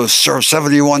can't remember,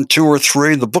 71, 2 or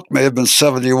 3. The book may have been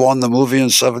 71, the movie in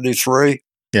 73.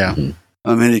 Yeah.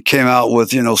 I mean, he came out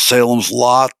with, Salem's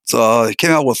Lot. He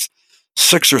came out with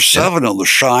 6 or 7 of The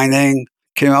Shining.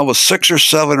 Came out with 6 or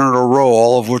 7 in a row,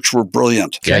 all of which were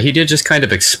brilliant. Yeah, he did just kind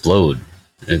of explode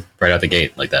right out the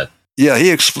gate like that. Yeah,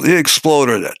 he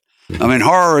exploded it. I mean,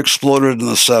 horror exploded in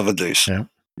the 70s. Yeah.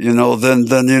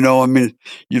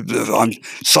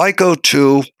 Psycho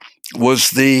 2 was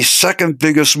the second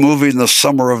biggest movie in the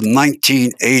summer of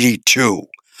 1982.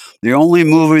 The only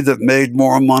movie that made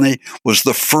more money was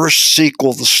the first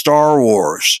sequel to Star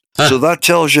Wars. Huh. So that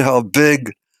tells you how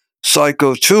big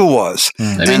Psycho 2 was.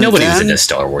 I mean, nobody was into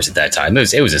Star Wars at that time.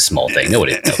 It was a small thing.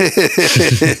 Nobody knew.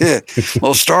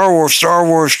 Well, Star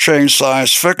Wars changed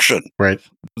science fiction. Right.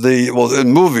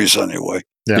 In movies anyway.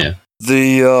 Yeah.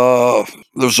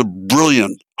 There's a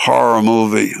brilliant horror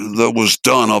movie that was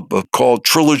done called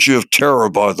Trilogy of Terror,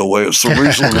 by the way. It's the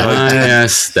reason that I did.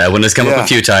 Yes, that one has come up a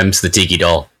few times, the Tiki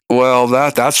Doll. Well,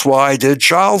 that's why I did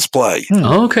Child's Play.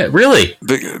 Oh, okay, really?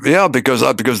 Yeah, because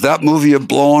that movie had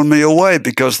blown me away.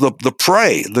 Because the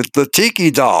Prey, the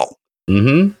Tiki Doll,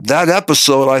 that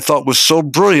episode I thought was so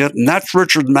brilliant, and that's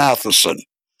Richard Matheson.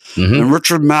 And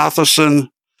Richard Matheson,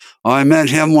 I met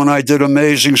him when I did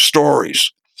Amazing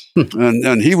Stories,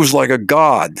 and he was like a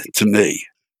god to me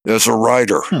as a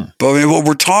writer. But I mean, what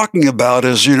we're talking about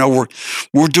is, we're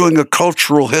doing a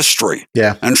cultural history,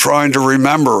 and trying to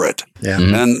remember it. Yeah.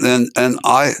 And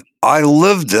I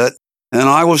lived it, and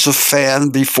I was a fan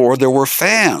before there were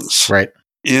fans. Right.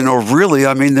 Really,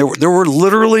 I mean, there were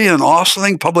literally in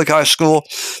Austining Public High School,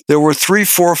 there were 3,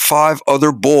 4, 5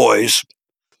 other boys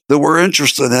that were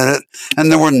interested in it,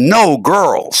 and there were no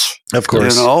girls. Of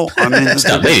course. I mean, it's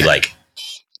not ladylike.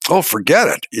 Oh, forget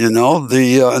it. And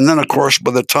then of course,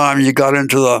 by the time you got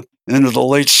into the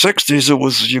late 60s, it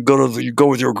was you go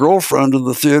with your girlfriend to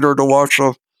the theater to watch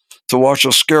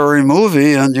a scary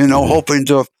movie, and hoping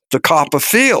to cop a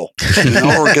feel,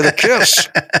 or get a kiss,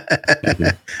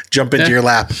 jump into your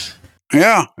lap.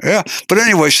 Yeah. But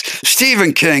anyways,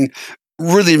 Stephen King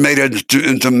really made it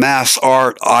into mass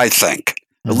art, I think,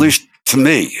 at least to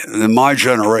me, in my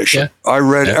generation. I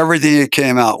read everything he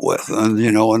came out with, and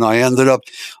and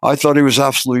I thought he was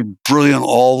absolutely brilliant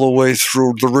all the way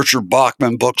through the Richard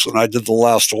Bachman books, and I did the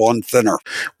last one, Thinner.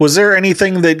 Was there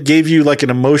anything that gave you like an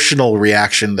emotional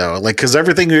reaction though? Like, because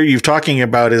everything you're talking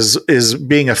about is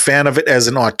being a fan of it as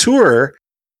an auteur,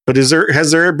 but has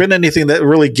there been anything that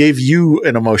really gave you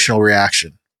an emotional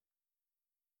reaction?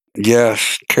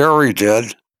 Yes, Carrie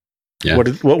did. Yeah.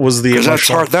 What was the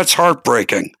emotional? That's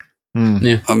heartbreaking.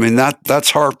 Yeah. I mean,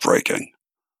 that's heartbreaking.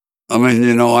 I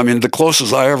mean, the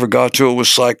closest I ever got to it was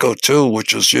Psycho 2,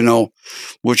 which is you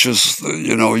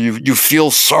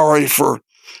feel sorry for,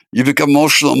 you become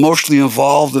emotionally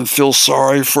involved and feel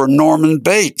sorry for Norman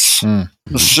Bates, the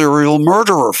serial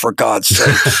murderer, for God's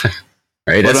sake.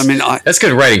 Right. That's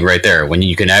good writing right there, when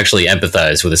you can actually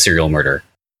empathize with a serial murderer.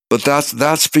 But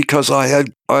that's because I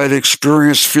had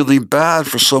experienced feeling bad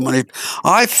for so many.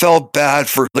 I felt bad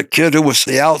for the kid who was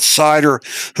the outsider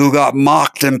who got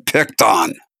mocked and picked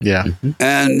on. Yeah.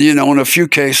 And, in a few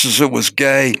cases it was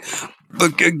gay,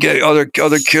 but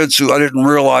other kids who I didn't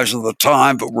realize at the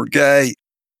time, but were gay,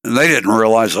 and they didn't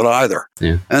realize it either.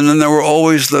 Yeah. And then there were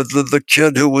always the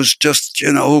kid who was just,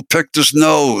 who picked his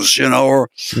nose, or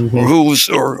who was,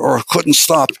 or couldn't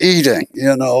stop eating,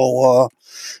 Yeah,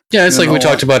 it's like we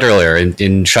talked about earlier.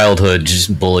 In childhood,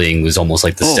 just bullying was almost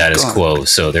like the status quo.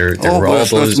 So there were all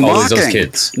those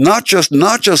kids. Not just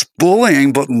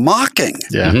bullying, but mocking.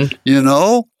 Yeah.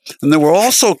 And there were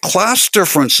also class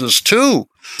differences too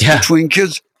between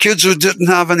kids who didn't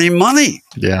have any money.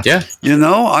 Yeah. Yeah.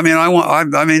 I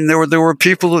mean, there were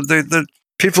people that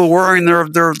people wearing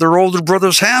their older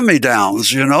brother's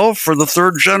hand-me-downs, for the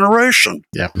third generation.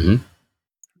 Yeah.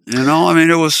 I mean,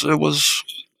 it was.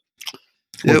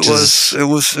 It was.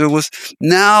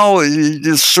 Now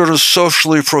it's sort of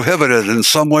socially prohibited. In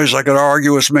some ways, I could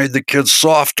argue it's made the kids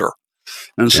softer,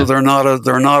 and so they're not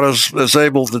as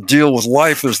able to deal with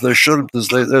life as they should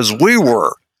as we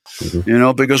were.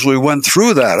 Because we went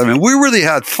through that. I mean, we really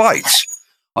had fights.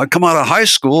 I'd come out of high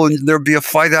school and there'd be a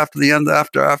fight after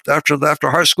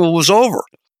high school was over.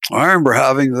 I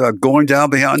remember going down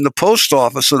behind the post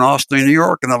office in Austin, New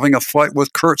York, and having a fight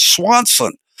with Kurt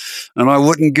Swanson, and I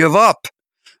wouldn't give up.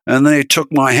 And then he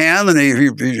took my hand and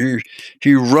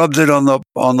he rubbed it on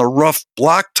the rough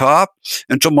blacktop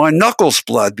until my knuckles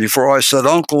bled before I said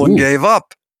uncle and gave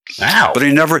up. Wow! But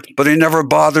he never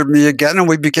bothered me again, and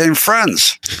we became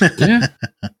friends. Yeah.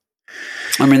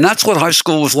 I mean, that's what high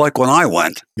school was like when I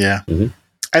went. Yeah. Mm-hmm.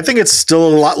 I think it's still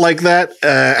a lot like that.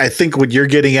 I think what you're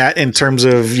getting at in terms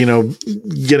of,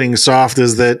 getting soft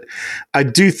is that I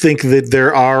do think that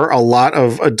there are a lot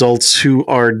of adults who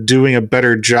are doing a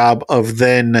better job of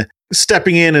then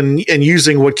stepping in and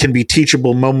using what can be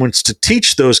teachable moments to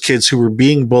teach those kids who were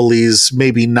being bullies,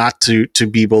 maybe not to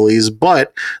be bullies.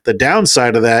 But the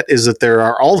downside of that is that there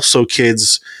are also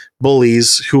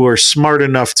bullies who are smart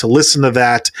enough to listen to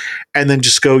that and then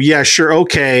just go, yeah, sure,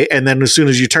 okay. And then as soon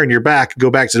as you turn your back, go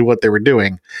back to what they were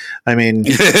doing. I mean,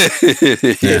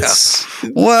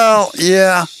 Well,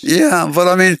 yeah. But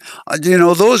I mean,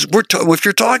 if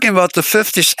you're talking about the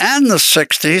 50s and the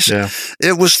 60s,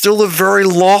 it was still a very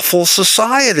lawful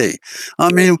society.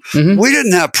 I mean, we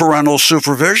didn't have parental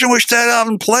supervision. We stayed out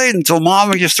and played until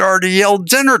mom and you started to yell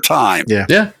dinner time.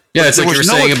 Yeah. Yeah, it's like you were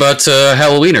saying about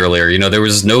Halloween earlier. There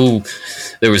was little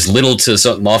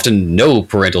to often no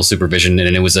parental supervision,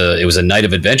 and it was a night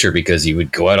of adventure because you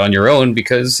would go out on your own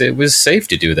because it was safe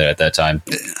to do that at that time.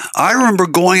 I remember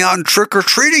going out and trick or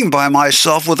treating by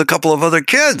myself with a couple of other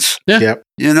kids. Yeah,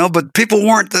 but people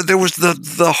weren't. There was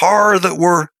the horror that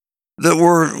we're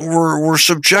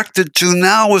subjected to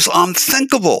now was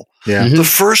unthinkable. Yeah. The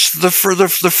first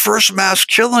mass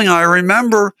killing I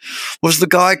remember was the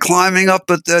guy climbing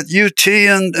up at UT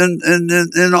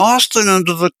in Austin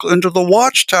into the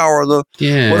watchtower,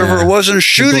 whatever it was, and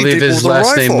shooting people with a rifle. His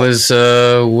last name was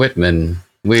Whitman.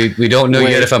 We don't know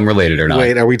yet if I'm related or not.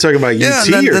 Wait, are we talking about UT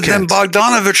or Kent? Then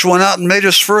Bogdanovich went out and made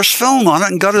his first film on it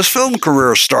and got his film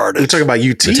career started. Are we talking about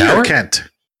UT or Kent?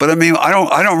 But I mean, I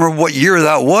don't remember what year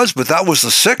that was, but that was the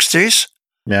 60s.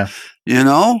 Yeah.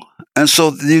 And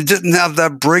so you didn't have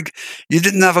that break. You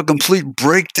didn't have a complete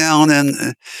breakdown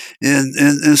in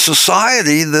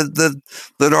society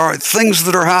that are things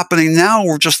that are happening now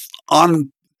were just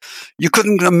on. You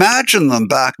couldn't imagine them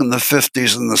back in the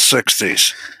 50s and the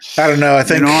 60s. I don't know. I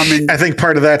think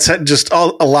part of that's just a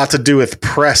lot to do with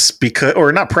press,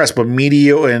 or not press, but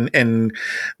media and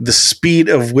the speed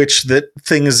of which that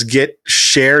things get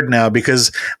shared now.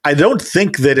 Because I don't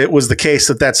think that it was the case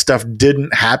that stuff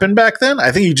didn't happen back then.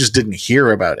 I think you just didn't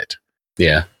hear about it.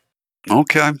 Yeah.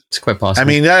 Okay, it's quite possible. I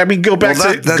mean, go back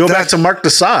to Mark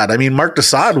Desaad. I mean, Mark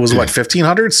Desaad was what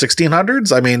 1500s,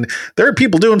 1600s. I mean, there are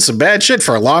people doing some bad shit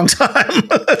for a long time.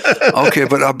 Okay,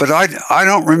 but I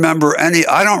don't remember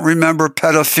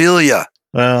pedophilia.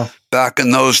 Well, back in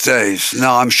those days.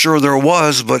 Now, I'm sure there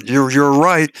was, but you're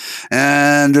right.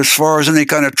 And as far as any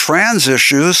kind of trans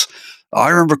issues, I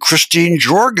remember Christine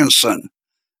Jorgensen,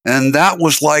 and that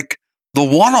was like the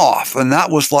one-off, and that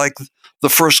was like the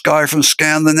first guy from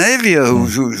Scandinavia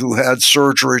who had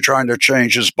surgery trying to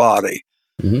change his body.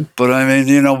 Mm-hmm. But I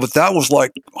mean, but that was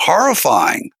like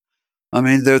horrifying. I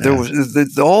mean, there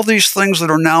was all these things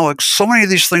that are now, so many of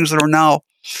these things that are now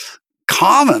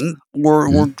common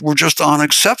were just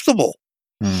unacceptable.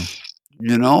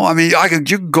 Mm. I mean,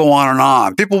 you could go on and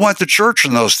on. People went to church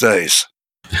in those days,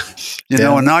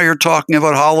 and now you're talking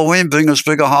about Halloween being as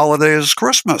big a holiday as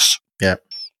Christmas. Yeah.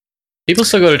 People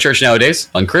still go to church nowadays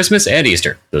on Christmas and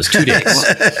Easter. Those 2 days.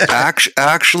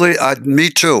 Actually, me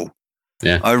too.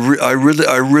 Yeah, I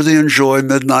really enjoy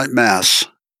midnight mass,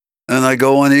 and I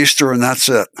go on Easter, and that's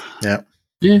it. Yeah.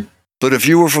 Yeah. But if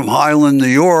you were from Highland, New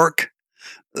York,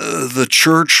 the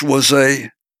church was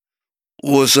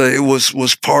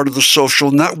part of the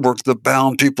social network that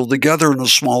bound people together in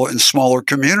smaller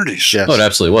communities. Yes. Oh, it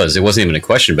absolutely was. It wasn't even a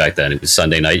question back then. It was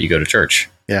Sunday night. You go to church.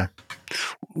 Yeah.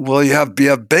 Well, you have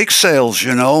bake sales,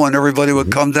 and everybody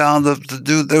would come down to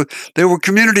do. They were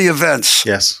community events.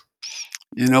 Yes.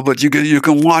 But you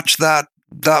can watch that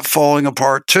falling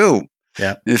apart too.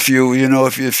 Yeah. If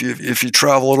you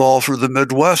travel at all through the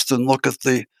Midwest and look at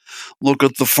the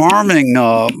farming,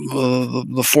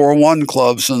 the 401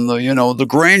 clubs and the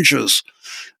Granges,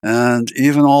 and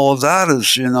even all of that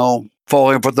is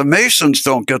falling apart. The Masons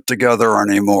don't get together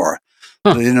anymore.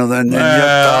 Huh.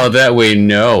 That we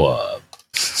know of.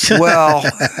 Well,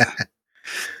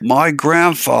 My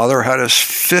grandfather had his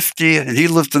 50, and he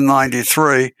lived in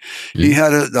 93. He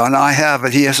had it, and I have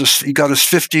it. He got his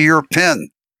 50-year pin.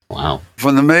 Wow.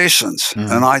 From the Masons.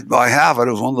 And I have it.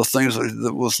 It was one of the things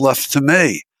that was left to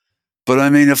me. But I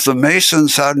mean, if the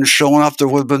Masons hadn't shown up, there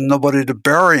would have been nobody to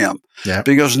bury him. Yeah.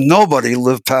 Because nobody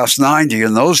lived past 90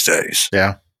 in those days.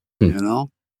 Yeah. You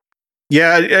know?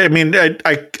 Yeah, I mean,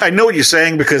 I know what you're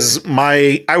saying because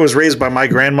I was raised by my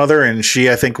grandmother, and she,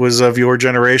 I think, was of your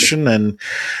generation. And,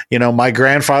 you know, my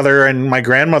grandfather and my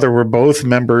grandmother were both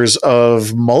members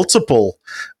of multiple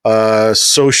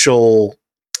social,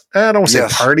 I don't want to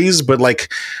say parties, but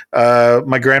like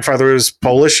my grandfather was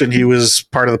Polish, and he was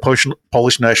part of the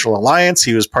Polish National Alliance.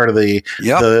 He was part of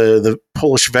the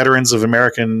Polish Veterans of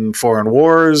American Foreign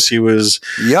Wars. He was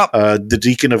the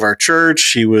deacon of our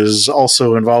church. He was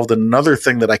also involved in another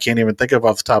thing that I can't even think of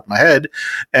off the top of my head.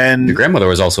 And your grandmother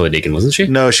was also a deacon, wasn't she?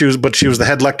 No, she was the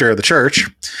head lector of the church.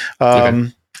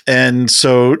 And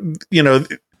so, you know,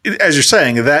 as you're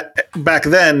saying, that back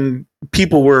then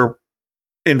people were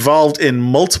involved in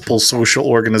multiple social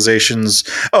organizations.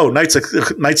 Oh, Knights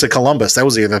of Columbus. That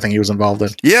was the other thing he was involved in.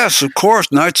 Yes, of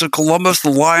course. Knights of Columbus,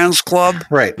 the Lions Club.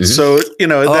 Right. Mm-hmm. So, you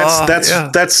know,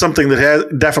 that's something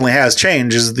that definitely has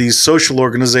changed, is these social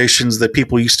organizations that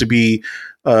people used to be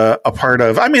a part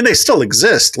of. I mean, they still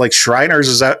exist. Like Shriners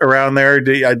is around there.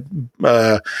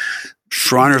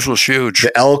 Shriners was huge.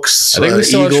 The Elks. I think we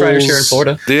still have Shriners here in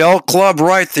Florida. The Elk Club,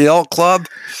 right? The Elk Club.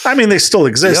 I mean, they still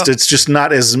exist. It's just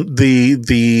not as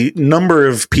the number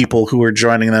of people who are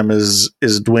joining them is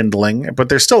dwindling, but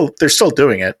they're still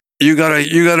doing it. You got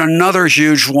another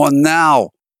huge one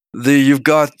now. You've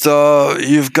got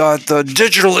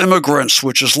digital immigrants,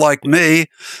 which is like me,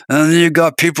 and then you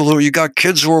got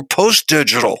kids who are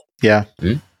post-digital. Yeah.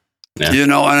 Mm-hmm. Yeah. You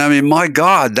know, and I mean, my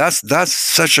God, that's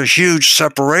such a huge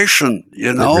separation.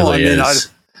 You know, it really is.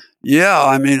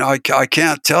 I mean, I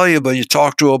can't tell you, but you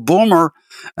talk to a boomer,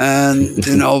 and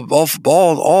you know,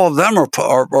 all of them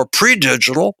are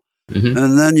pre-digital,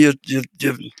 and then you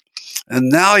and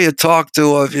now you talk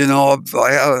to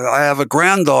I have a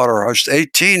granddaughter. She's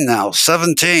 18 now,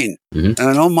 17, and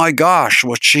oh my gosh,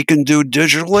 what she can do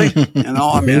digitally. You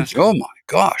know, I mean, oh my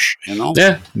gosh, you know.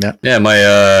 Yeah.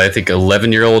 My I think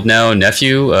 11-year-old now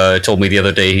nephew told me the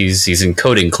other day he's in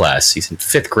coding class. He's in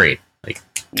 5th grade,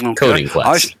 coding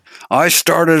class. I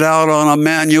started out on a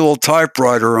manual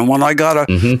typewriter, and when I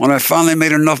when I finally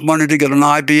made enough money to get an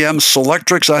IBM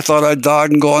Selectrix, I thought I'd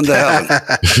died and gone to heaven.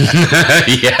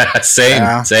 Yeah,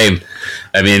 same.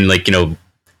 I mean, like, you know,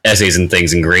 essays and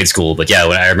things in grade school, but yeah,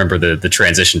 when I remember the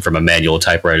transition from a manual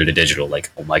typewriter to digital, like,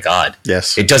 oh my God,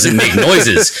 yes, it doesn't make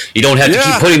noises. You don't have to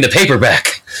keep putting the paper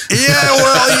back. Yeah,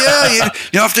 well, you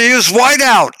don't have to use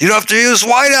whiteout. You don't have to use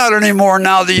whiteout anymore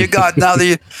now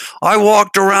that I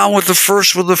walked around with the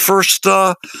first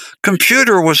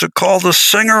computer. Was it called a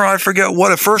Singer? I forget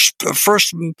what. First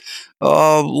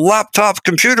laptop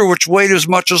computer, which weighed as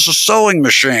much as a sewing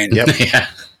machine.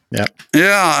 Yep.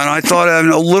 Yeah, and I thought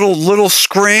having a little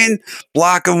screen,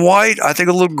 black and white. I think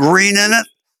a little green in it.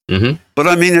 Mm-hmm. But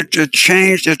I mean, it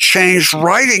changed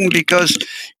writing because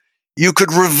you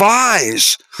could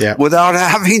revise without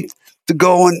having to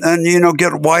go and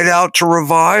get whiteout to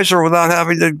revise, or without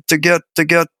having to get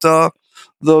the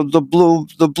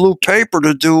blue paper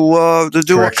to do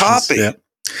a copy. Yeah.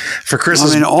 For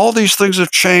Chris's, I mean, all these things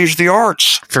have changed the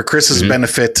arts. For Chris's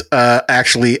benefit,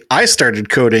 actually, I started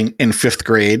coding in 5th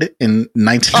grade in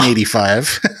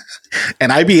 1985.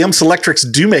 And IBM Selectrics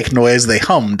do make noise. They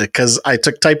hummed because I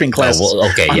took typing classes on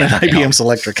an IBM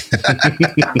Selectric.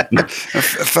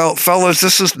 Fellas,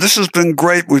 this has been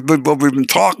great. We've been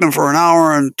talking for an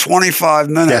hour and 25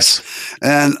 minutes. Yes.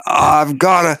 And I'm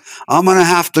going to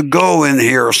have to go in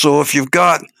here. So if you've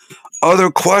got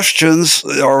other questions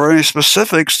or any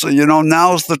specifics,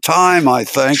 now's the time, I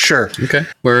think. Sure. Okay.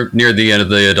 We're near the end of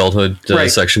the adulthood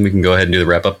section. We can go ahead and do the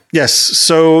wrap up. Yes.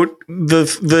 So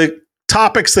the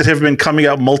topics that have been coming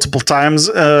up multiple times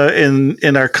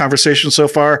in our conversation so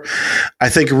far, I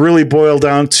think really boil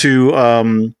down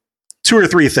to 2 or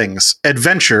 3 things: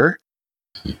 adventure,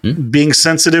 being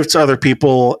sensitive to other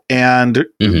people, and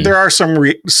there are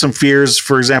some fears.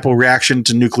 For example, reaction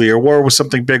to nuclear war was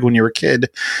something big when you were a kid.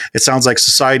 It sounds like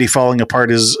society falling apart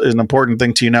is an important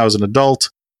thing to you now as an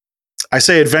adult. I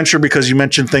say adventure because you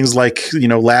mentioned things like,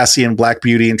 Lassie and Black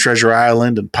Beauty and Treasure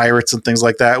Island and pirates and things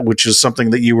like that, which is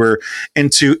something that you were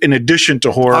into in addition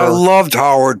to horror. I loved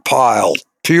Howard Pyle,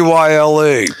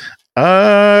 Pyle.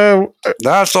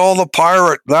 That's all the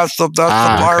pirate. That's the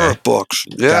pirate books.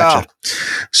 Yeah. Gotcha.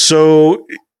 So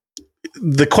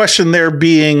the question there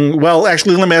being, well,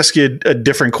 actually, let me ask you a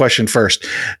different question first.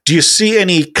 Do you see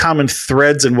any common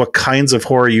threads in what kinds of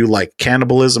horror you like?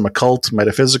 Cannibalism, occult,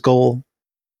 metaphysical?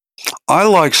 I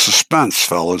like suspense,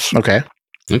 fellas. Okay.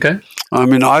 I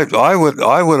mean, I would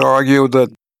argue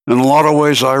that in a lot of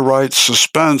ways I write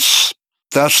suspense.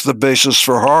 That's the basis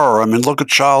for horror. I mean, look at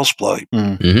Child's Play.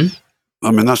 Mm-hmm.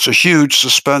 I mean, that's a huge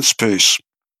suspense piece.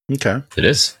 Okay. It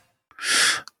is.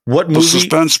 What movie? The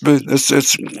suspense,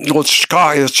 it's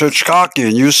Hitchcocky,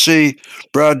 and you see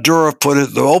Brad Dourif put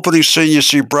it. The opening scene, you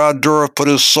see Brad Dourif put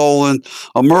his soul in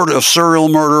a serial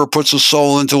murderer puts his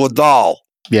soul into a doll.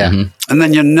 Yeah, and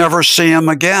then you never see him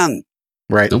again.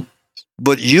 Right. Nope.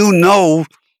 But you know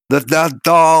that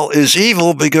doll is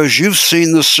evil because you've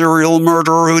seen the serial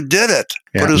murderer who did it.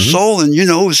 Yeah. Put his soul in. You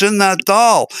know who's in that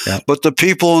doll. Yeah. But the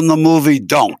people in the movie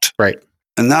don't. Right.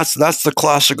 And that's the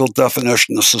classical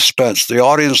definition of suspense. The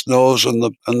audience knows, and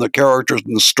the characters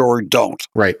in the story don't.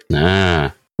 Right.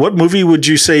 Ah. What movie would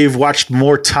you say you've watched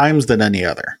more times than any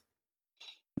other?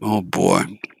 Oh boy,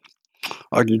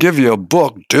 I can give you a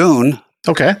book, Dune.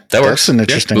 Okay, That works. That's an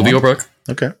interesting movie one. or book.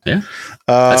 Okay, Yeah,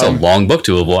 that's a long book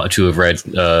to have read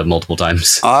multiple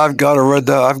times. I've got to read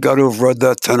that. I've got to have read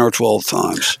that 10 or 12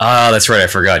 times. Ah, that's right. I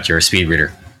forgot. You're a speed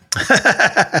reader.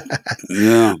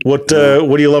 Yeah. What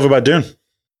do you love about Dune?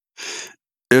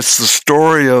 It's the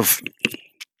story of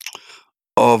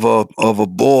a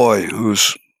boy who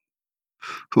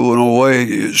in a way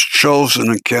is chosen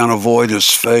and can't avoid his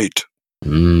fate.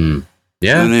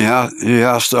 Yeah, and he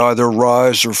has to either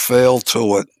rise or fail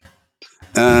to it.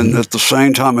 And at the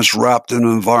same time, it's wrapped in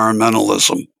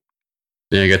environmentalism.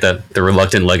 Yeah, you get the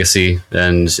reluctant legacy,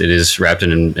 and it is wrapped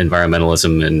in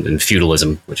environmentalism and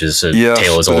feudalism, which is a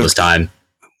tale as old as time.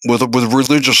 With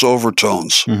religious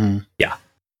overtones. Mm-hmm. Yeah.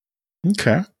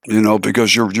 Okay.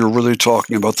 Because you're really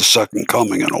talking about the second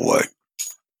coming in a way.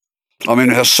 I mean,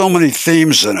 it has so many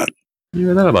themes in it.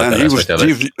 You know about that aspect of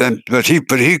it.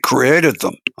 But he created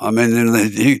them. I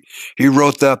mean, he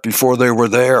wrote that before they were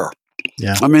there.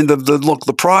 Yeah. I mean,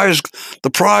 the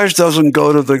prize doesn't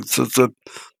go to the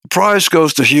prize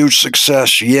goes to huge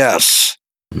success, yes,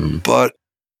 but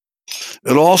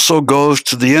it also goes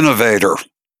to the innovator.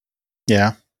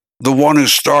 Yeah. The one who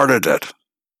started it.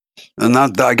 And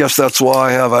I guess that's why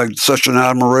I have such an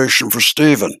admiration for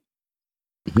Stephen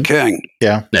King.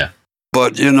 Yeah. Yeah.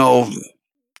 But,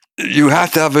 you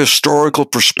have to have a historical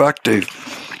perspective,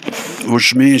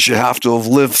 which means you have to have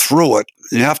lived through it.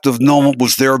 You have to have known what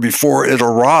was there before it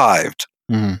arrived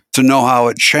to know how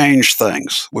it changed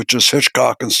things, which is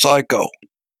Hitchcock and Psycho.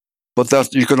 But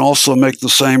that you can also make the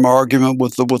same argument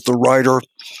with the writer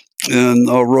in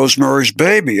Rosemary's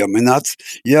Baby. I mean, the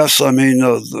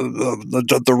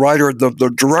writer,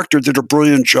 the director did a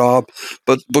brilliant job,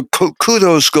 but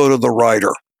kudos go to the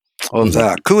writer of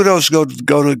that. Kudos goes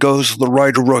to the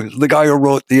writer, the guy who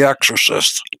wrote The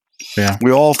Exorcist. Yeah.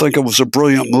 We all think it was a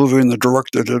brilliant movie, and the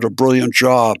director did a brilliant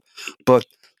job, but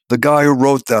the guy who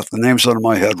wrote that, the name's out of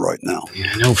my head right now.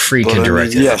 Yeah, no freak can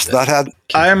direct it. Yes, that had.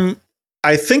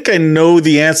 I think I know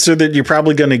the answer that you're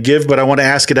probably going to give, but I want to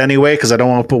ask it anyway because I don't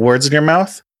want to put words in your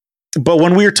mouth. But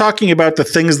when we were talking about the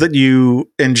things that you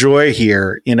enjoy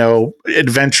here,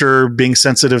 adventure, being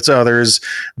sensitive to others,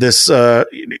 this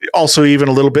also even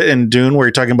a little bit in Dune where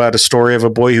you're talking about a story of a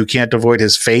boy who can't avoid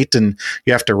his fate and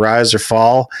you have to rise or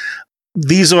fall.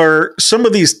 Some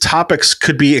of these topics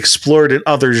could be explored in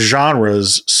other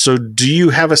genres. So do you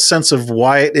have a sense of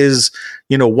why it is,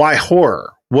 why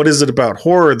horror? What is it about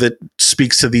horror that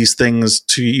speaks to these things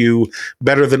to you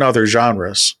better than other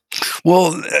genres?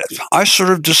 Well, I sort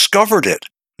of discovered it.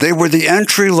 They were the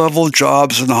entry-level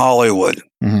jobs in Hollywood.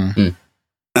 Mm-hmm.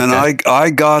 And I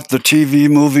got the TV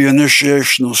movie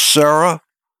initiation of Sarah,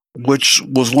 which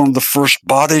was one of the first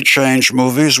body change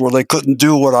movies where they couldn't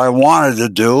do what I wanted to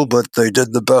do, but they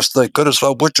did the best they could as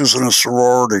well, witches in a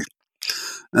sorority.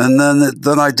 And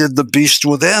then I did The Beast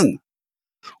Within,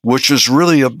 which is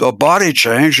really a body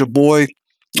change. A boy,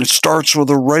 it starts with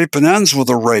a rape and ends with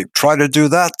a rape. Try to do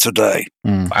that today.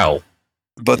 Wow.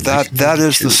 But that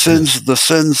is the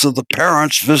sins of the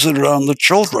parents visited on the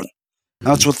children.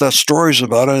 That's what that story's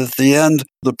about. And at the end,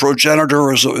 the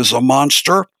progenitor is a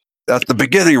monster. At the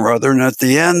beginning, rather, and at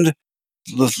the end,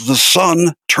 the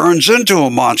son turns into a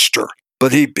monster.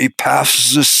 But he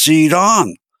passes his seed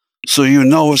on. So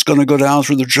it's going to go down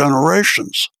through the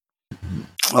generations.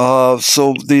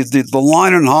 So the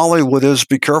line in Hollywood is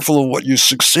be careful of what you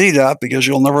succeed at because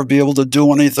you'll never be able to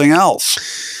do anything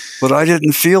else. But I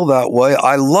didn't feel that way.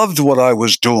 I loved what I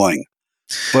was doing,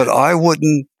 but I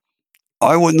wouldn't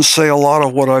I wouldn't say a lot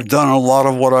of what I've done, a lot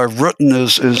of what I've written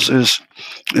is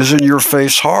in your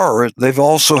face horror. They've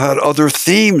also had other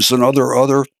themes and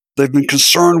other. They've been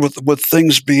concerned with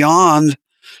things beyond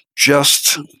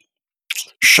just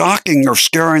shocking or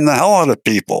scaring the hell out of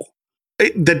people.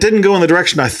 That didn't go in the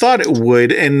direction I thought it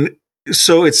would, and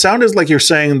so it sounded like you're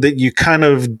saying that you kind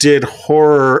of did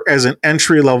horror as an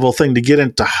entry-level thing to get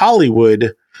into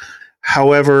Hollywood.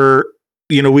 However,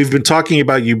 we've been talking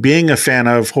about you being a fan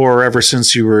of horror ever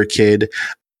since you were a kid.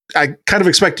 I kind of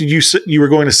expected you were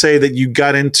going to say that you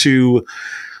got into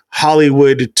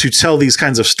Hollywood to tell these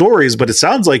kinds of stories, but it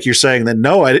sounds like you're saying that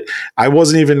no, I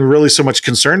wasn't even really so much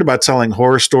concerned about telling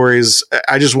horror stories.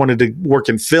 I just wanted to work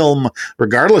in film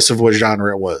regardless of what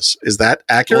genre it was. Is that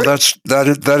accurate? Well,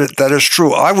 that is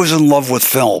true. I was in love with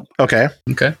film. Okay.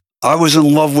 I was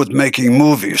in love with making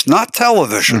movies, not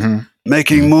television,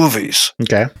 making movies.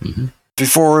 Okay.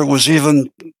 Before it was even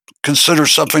considered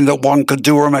something that one could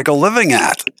do or make a living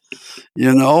at,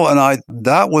 and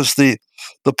that was the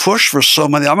push for so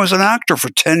many. I was an actor for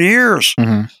 10 years,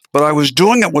 but I was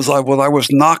doing it when I was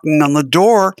knocking on the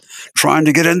door trying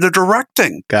to get into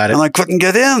directing. Got it. And I couldn't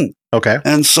get in. Okay.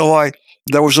 And so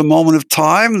there was a moment of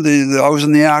time. I was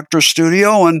in the actor's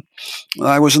studio, and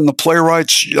I was in the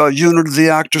playwrights unit of the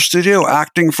actor's studio,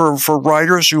 acting for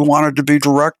writers who wanted to be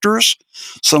directors.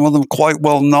 Some of them quite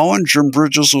well known. Jim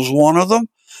Bridges was one of them,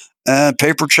 and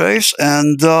Paper Chase.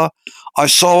 And I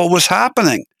saw what was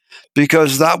happening,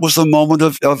 because that was the moment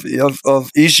of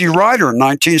Easy Rider in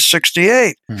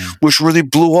 1968, which really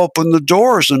blew open the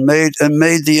doors and made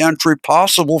the entry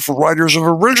possible for writers of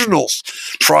originals.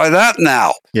 Try that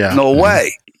now. Yeah. No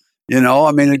way.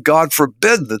 God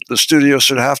forbid that the studio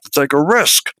should have to take a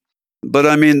risk. But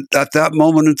at that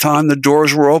moment in time, the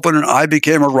doors were open and I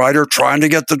became a writer trying to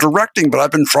get the directing. But I've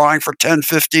been trying for 10,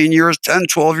 15 years, 10,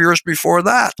 12 years before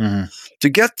that to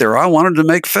get there. I wanted to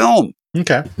make film.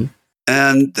 Okay.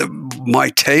 And my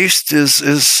taste is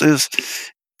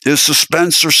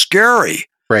suspense or scary.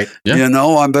 Right. Yeah. I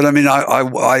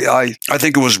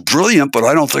think it was brilliant, but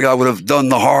I don't think I would have done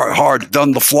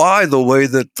done The Fly the way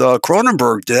that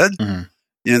Cronenberg did.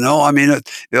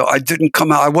 I didn't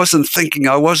come out. I wasn't thinking.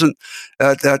 I wasn't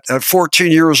at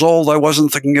 14 years old. I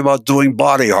wasn't thinking about doing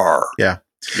body horror. Yeah.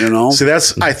 See,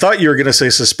 I thought you were going to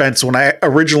say suspense. When I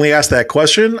originally asked that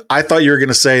question, I thought you were going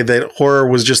to say that horror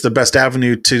was just the best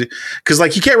avenue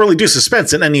because you can't really do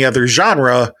suspense in any other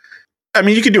genre. I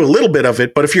mean, you can do a little bit of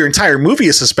it, but if your entire movie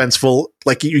is suspenseful,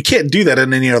 you can't do that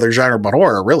in any other genre but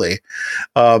horror, really.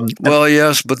 Well,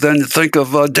 yes, but then think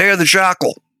of Day of the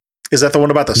Jackal. Is that the one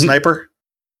about the sniper?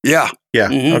 Yeah. Yeah.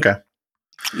 Okay.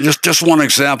 Just one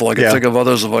example. I can think of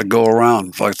others if I go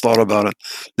around, if I thought about it.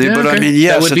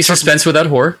 That would be suspense without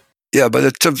horror. Yeah,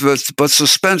 but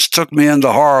suspense took me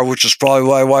into horror, which is probably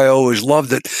why I always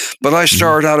loved it. But I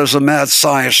started out as a mad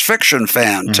science fiction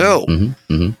fan too.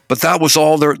 But that was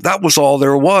all there. That was all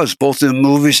there was, both in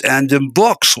movies and in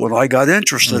books. When I got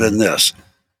interested in this,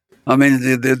 then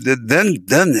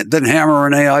Hammer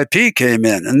and AIP came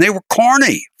in, and they were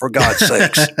corny, for God's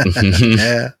sakes.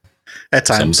 Yeah. At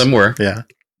times. Some were. Yeah.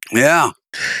 Yeah.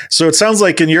 So it sounds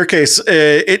like in your case,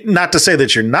 not to say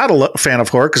that you're not a fan of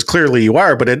horror, because clearly you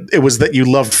are, but it was that you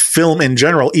loved film in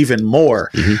general even more,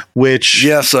 which...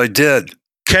 Yes, I did.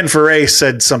 Ken Foray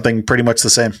said something pretty much the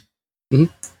same. He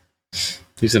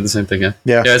said the same thing, yeah.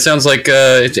 Yeah, it sounds like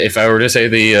if I were to say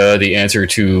the answer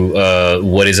to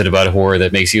what is it about horror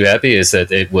that makes you happy is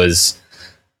that it was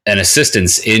an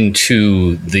assistance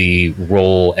into the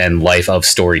role and life of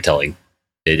storytelling.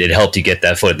 It helped you get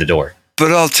that foot in the door.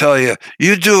 But I'll tell you,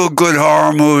 you do a good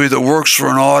horror movie that works for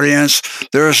an audience,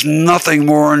 there's nothing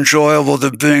more enjoyable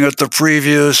than being at the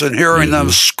previews and hearing them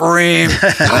scream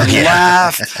and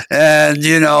laugh and,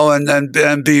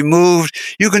 and be moved.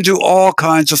 You can do all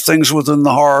kinds of things within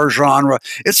the horror genre.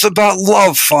 It's about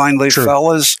love, finally,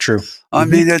 fellas. True. I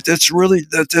mean, it's really,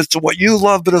 it's what you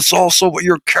love, but it's also what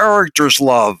your characters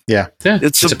love. Yeah.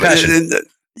 It's a passion. And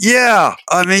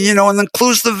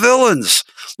includes the villains.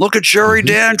 Look at Jerry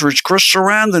Dandridge, Chris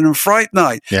Sarandon, and Fright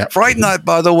Night. Yep. Fright Night,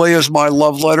 by the way, is my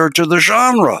love letter to the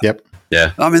genre. Yep.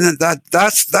 Yeah. I mean,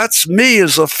 that's me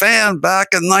as a fan back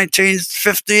in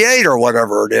 1958 or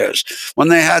whatever it is, when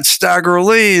they had Stagger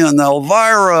Lee and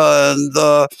Elvira and,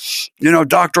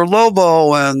 Dr.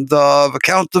 Lobo and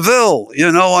Count DeVille.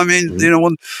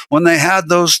 When they had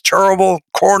those terrible,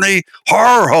 corny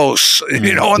horror hosts, in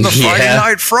the Friday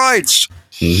Night Frights.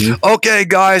 Okay,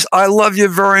 guys, I love you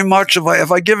very much.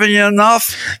 Have I given you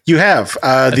enough? You have.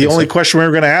 The only question we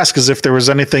were going to ask is if there was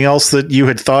anything else that you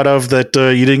had thought of that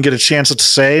you didn't get a chance to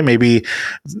say. Maybe,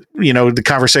 the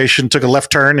conversation took a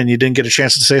left turn and you didn't get a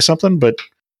chance to say something, but...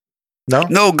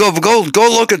 No, go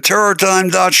look at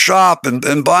terrortime.shop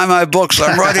and buy my books.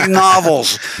 I'm writing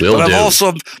novels,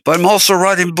 but I'm also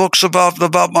writing books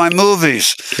about my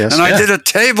movies. Yes, and I did a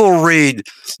table read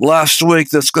last week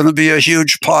that's going to be a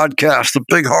huge podcast, a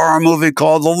big horror movie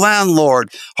called The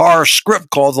Landlord, horror script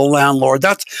called The Landlord.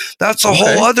 That's a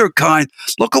whole other kind.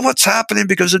 Look at what's happening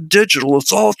because of digital.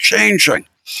 It's all changing.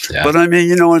 Yeah. But I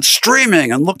mean, it's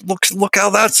streaming, and look how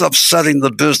that's upsetting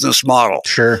the business model.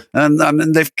 Sure. And I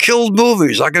mean, they've killed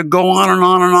movies. I could go on and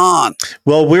on and on.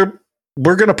 Well, we're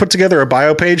going to put together a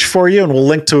bio page for you, and we'll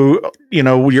link to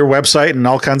your website and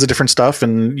all kinds of different stuff,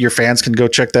 and your fans can go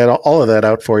check all of that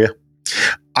out for you.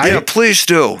 Please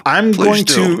do.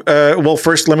 Well,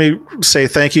 first, let me say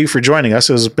thank you for joining us.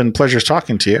 It has been a pleasure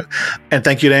talking to you. And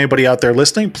thank you to anybody out there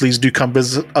listening. Please do come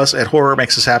visit us at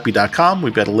horrormakesushappy.com.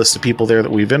 We've got a list of people there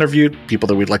that we've interviewed, people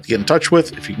that we'd like to get in touch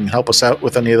with. If you can help us out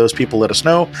with any of those people, let us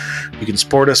know. You can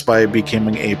support us by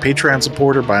becoming a Patreon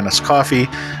supporter, buying us coffee.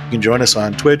 You can join us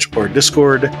on Twitch or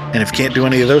Discord. And if you can't do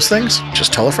any of those things,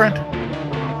 just tell a friend.